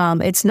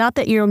it's not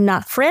that you're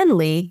not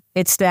friendly.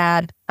 It's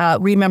that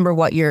remember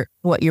what your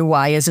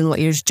why is and what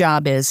your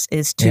job is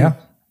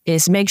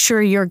make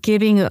sure you're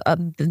giving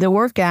the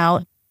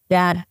workout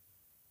that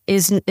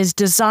is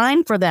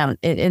designed for them.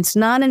 It's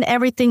not an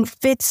everything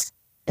fits.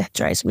 That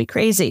drives me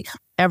crazy.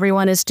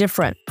 Everyone is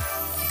different.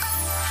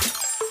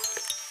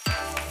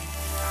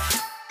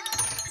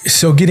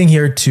 So getting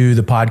here to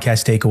the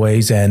podcast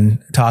takeaways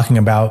and talking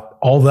about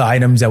all the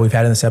items that we've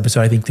had in this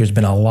episode, I think there's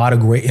been a lot of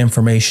great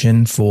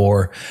information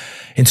for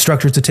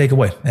instructors to take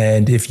away.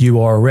 And if you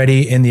are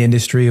already in the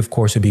industry, of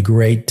course, it'd be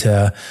great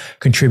to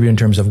contribute in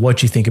terms of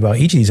what you think about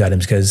each of these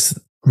items, because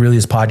really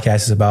this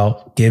podcast is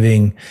about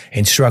giving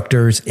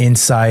instructors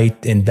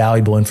insight and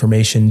valuable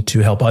information to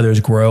help others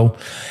grow.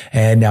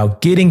 And now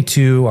getting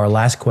to our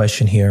last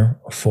question here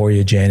for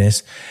you,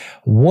 Janice.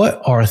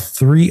 What are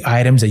 3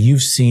 items that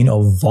you've seen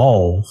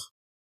evolve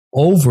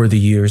over the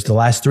years, the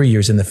last 3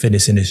 years in the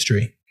fitness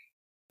industry?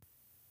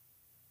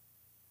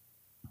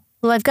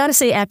 Well, I've got to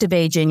say active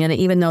aging, and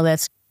even though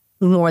that's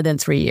more than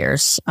 3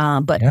 years,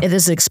 but it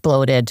has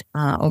exploded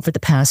over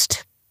the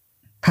past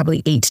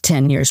probably 8 to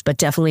 10 years, but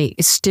definitely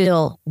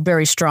still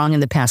very strong in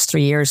the past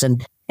 3 years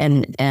and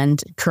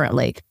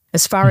currently.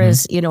 As far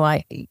as,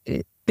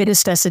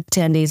 Fitness Fest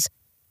attendees,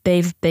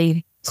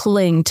 they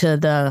cling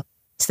to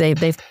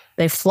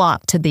they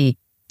flock to the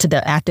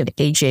active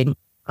aging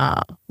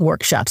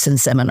workshops and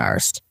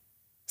seminars.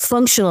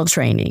 Functional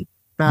training,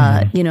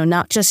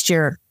 not just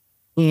your,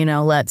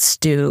 let's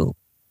do,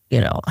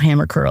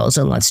 hammer curls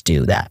and let's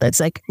do that. It's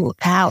like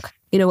how,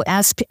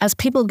 as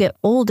people get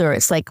older,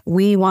 it's like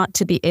we want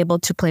to be able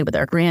to play with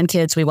our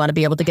grandkids. We want to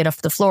be able to get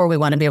off the floor. We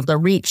want to be able to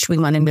reach. We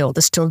want to be able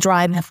to still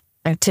drive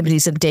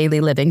activities of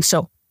daily living.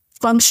 So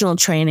functional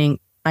training,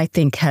 I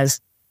think,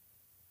 has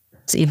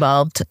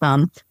evolved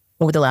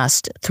over the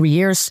last 3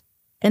 years.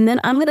 And then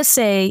I'm going to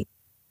say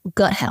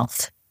gut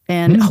health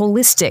and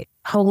holistic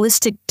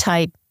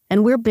type.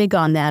 And we're big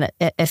on that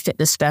at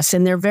Fitness Fest,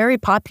 and they're very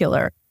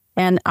popular.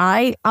 And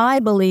I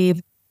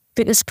believe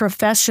fitness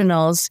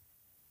professionals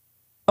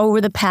over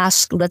the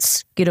past,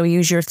 let's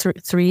use your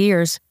 3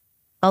 years,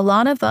 a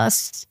lot of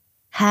us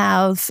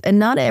have, and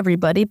not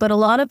everybody, but a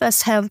lot of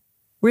us have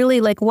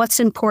really like what's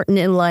important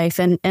in life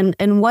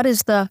and what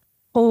is the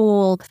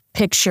whole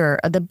picture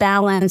of the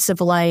balance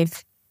of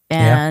life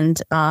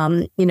and,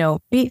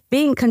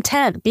 being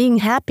content, being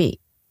happy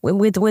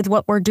with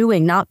what we're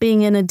doing, not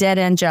being in a dead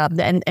end job.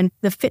 And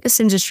the fitness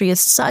industry is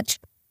such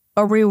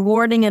a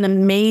rewarding and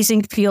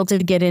amazing field to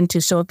get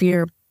into. So if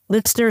your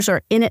listeners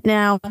are in it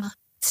now,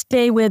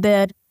 stay with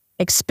it,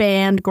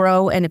 expand,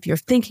 grow. And if you're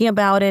thinking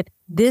about it,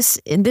 this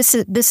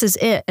is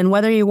it. And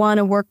whether you want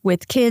to work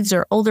with kids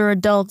or older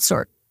adults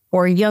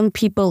or young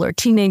people or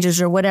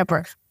teenagers or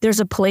whatever, there's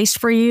a place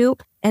for you.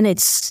 And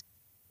it's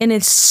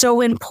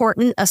so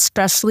important,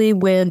 especially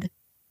with,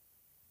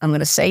 I'm going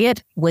to say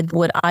it, with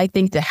what I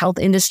think the health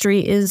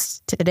industry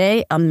is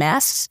today, a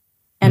mess.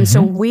 And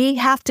so we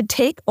have to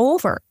take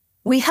over.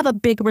 We have a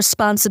big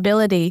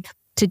responsibility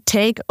to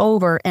take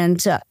over and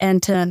to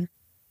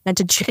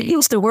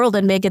change the world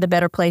and make it a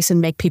better place and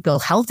make people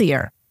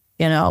healthier.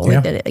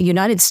 With the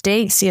United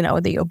States,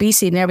 the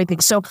obesity and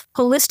everything. So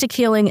holistic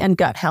healing and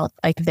gut health,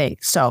 I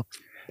think. So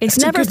it's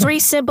never 3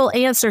 simple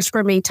answers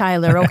for me,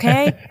 Tyler.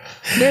 Okay,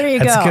 there you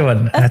go. That's a good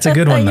one. That's a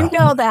good one. You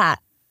know that.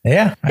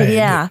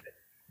 Yeah.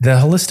 The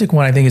holistic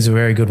one, I think, is a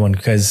very good one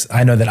because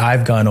I know that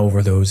I've gone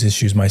over those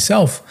issues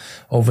myself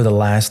over the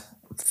last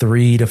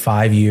 3 to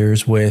 5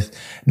 years with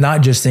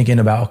not just thinking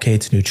about, okay,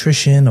 it's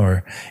nutrition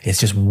or it's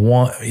just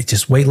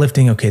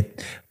weightlifting. Okay.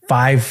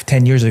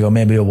 5-10 years ago,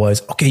 maybe it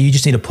was, okay, you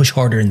just need to push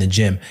harder in the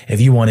gym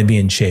if you want to be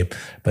in shape.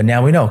 But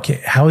now we know,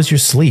 okay, how is your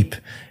sleep?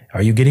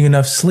 Are you getting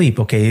enough sleep?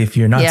 Okay, if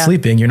you're not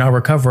sleeping, you're not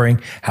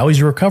recovering. How is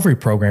your recovery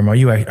program? Are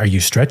you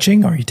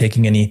stretching? Are you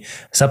taking any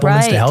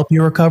supplements to help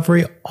your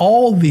recovery?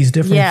 All these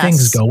different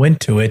things go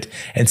into it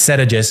instead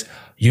of just,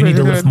 you need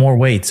to lift more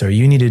weights or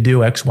you need to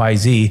do X, Y,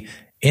 Z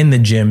in the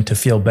gym to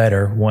feel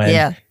better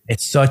when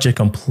it's such a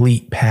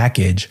complete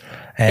package.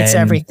 And it's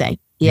everything.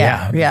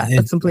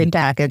 A complete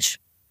package.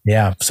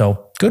 Yeah.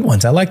 So good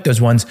ones. I like those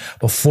ones.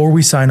 Before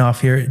we sign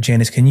off here,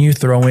 Janice, can you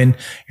throw in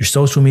your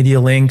social media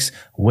links,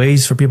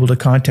 ways for people to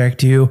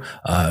contact you,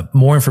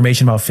 more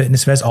information about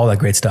Fitness Fest, all that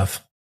great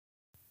stuff?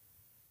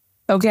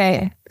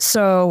 Okay.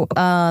 So,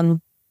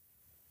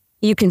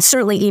 you can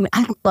certainly email.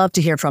 I'd love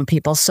to hear from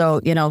people. So,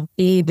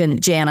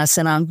 even Janice,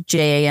 and I'm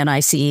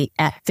Janice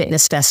at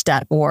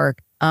fitnessfest.org,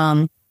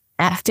 at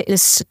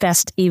Fitness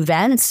Fest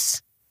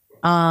events.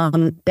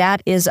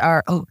 That is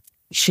our, you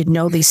should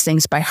know these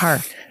things by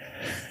heart.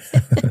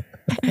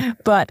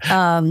 But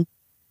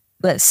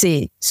let's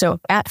see. So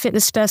at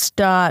Fitness Fest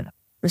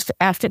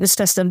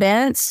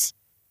events,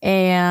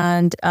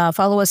 and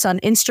follow us on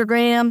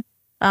Instagram.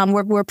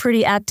 We're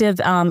pretty active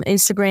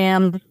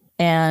Instagram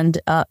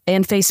and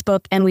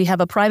Facebook, and we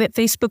have a private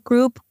Facebook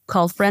group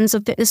called Friends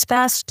of Fitness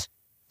Fest.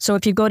 So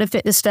if you go to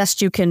Fitness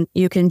Fest, you can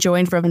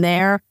join from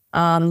there.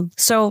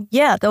 So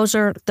yeah, those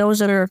are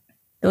the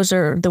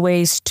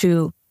ways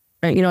to.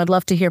 I'd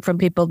love to hear from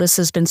people. This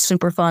has been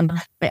super fun.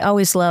 I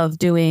always love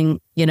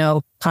doing,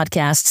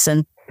 podcasts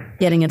and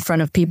getting in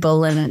front of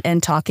people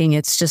and talking.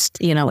 It's just,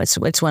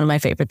 it's one of my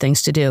favorite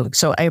things to do.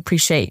 So I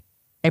appreciate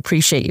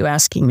you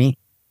asking me.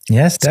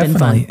 Yes, it's definitely. Been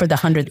fun for the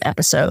 100th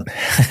episode.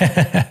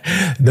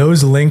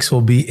 Those links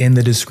will be in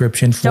the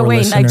description for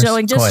listeners.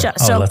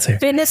 Let's hear.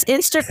 Fitness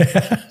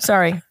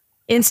Instagram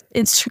is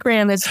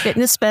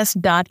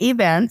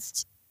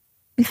fitnessfest.events.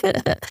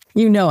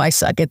 I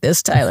suck at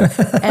this, Tyler.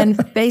 And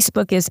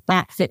Facebook is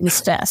at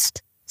Fitness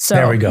Fest. So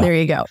there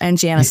you go. And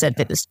Janice at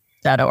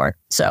fitness.org.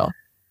 So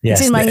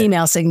it's in my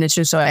email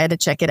signature, so I had to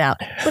check it out.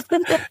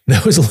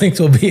 Those links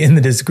will be in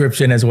the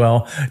description as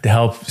well to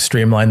help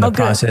streamline the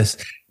process.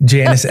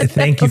 Janice,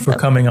 thank you for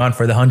coming on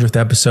for the 100th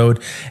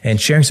episode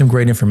and sharing some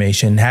great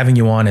information. Having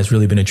you on has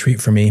really been a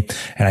treat for me.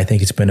 And I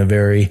think it's been a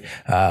very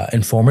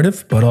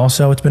informative, but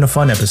also it's been a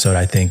fun episode.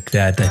 I think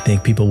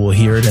people will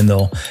hear it and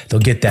they'll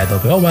get that.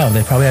 They'll go, oh, wow,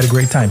 they probably had a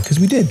great time. Because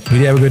we did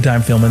have a good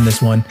time filming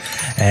this one.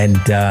 And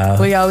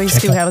we always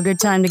do have a good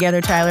time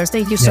together, Tyler.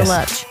 Thank you so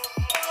much.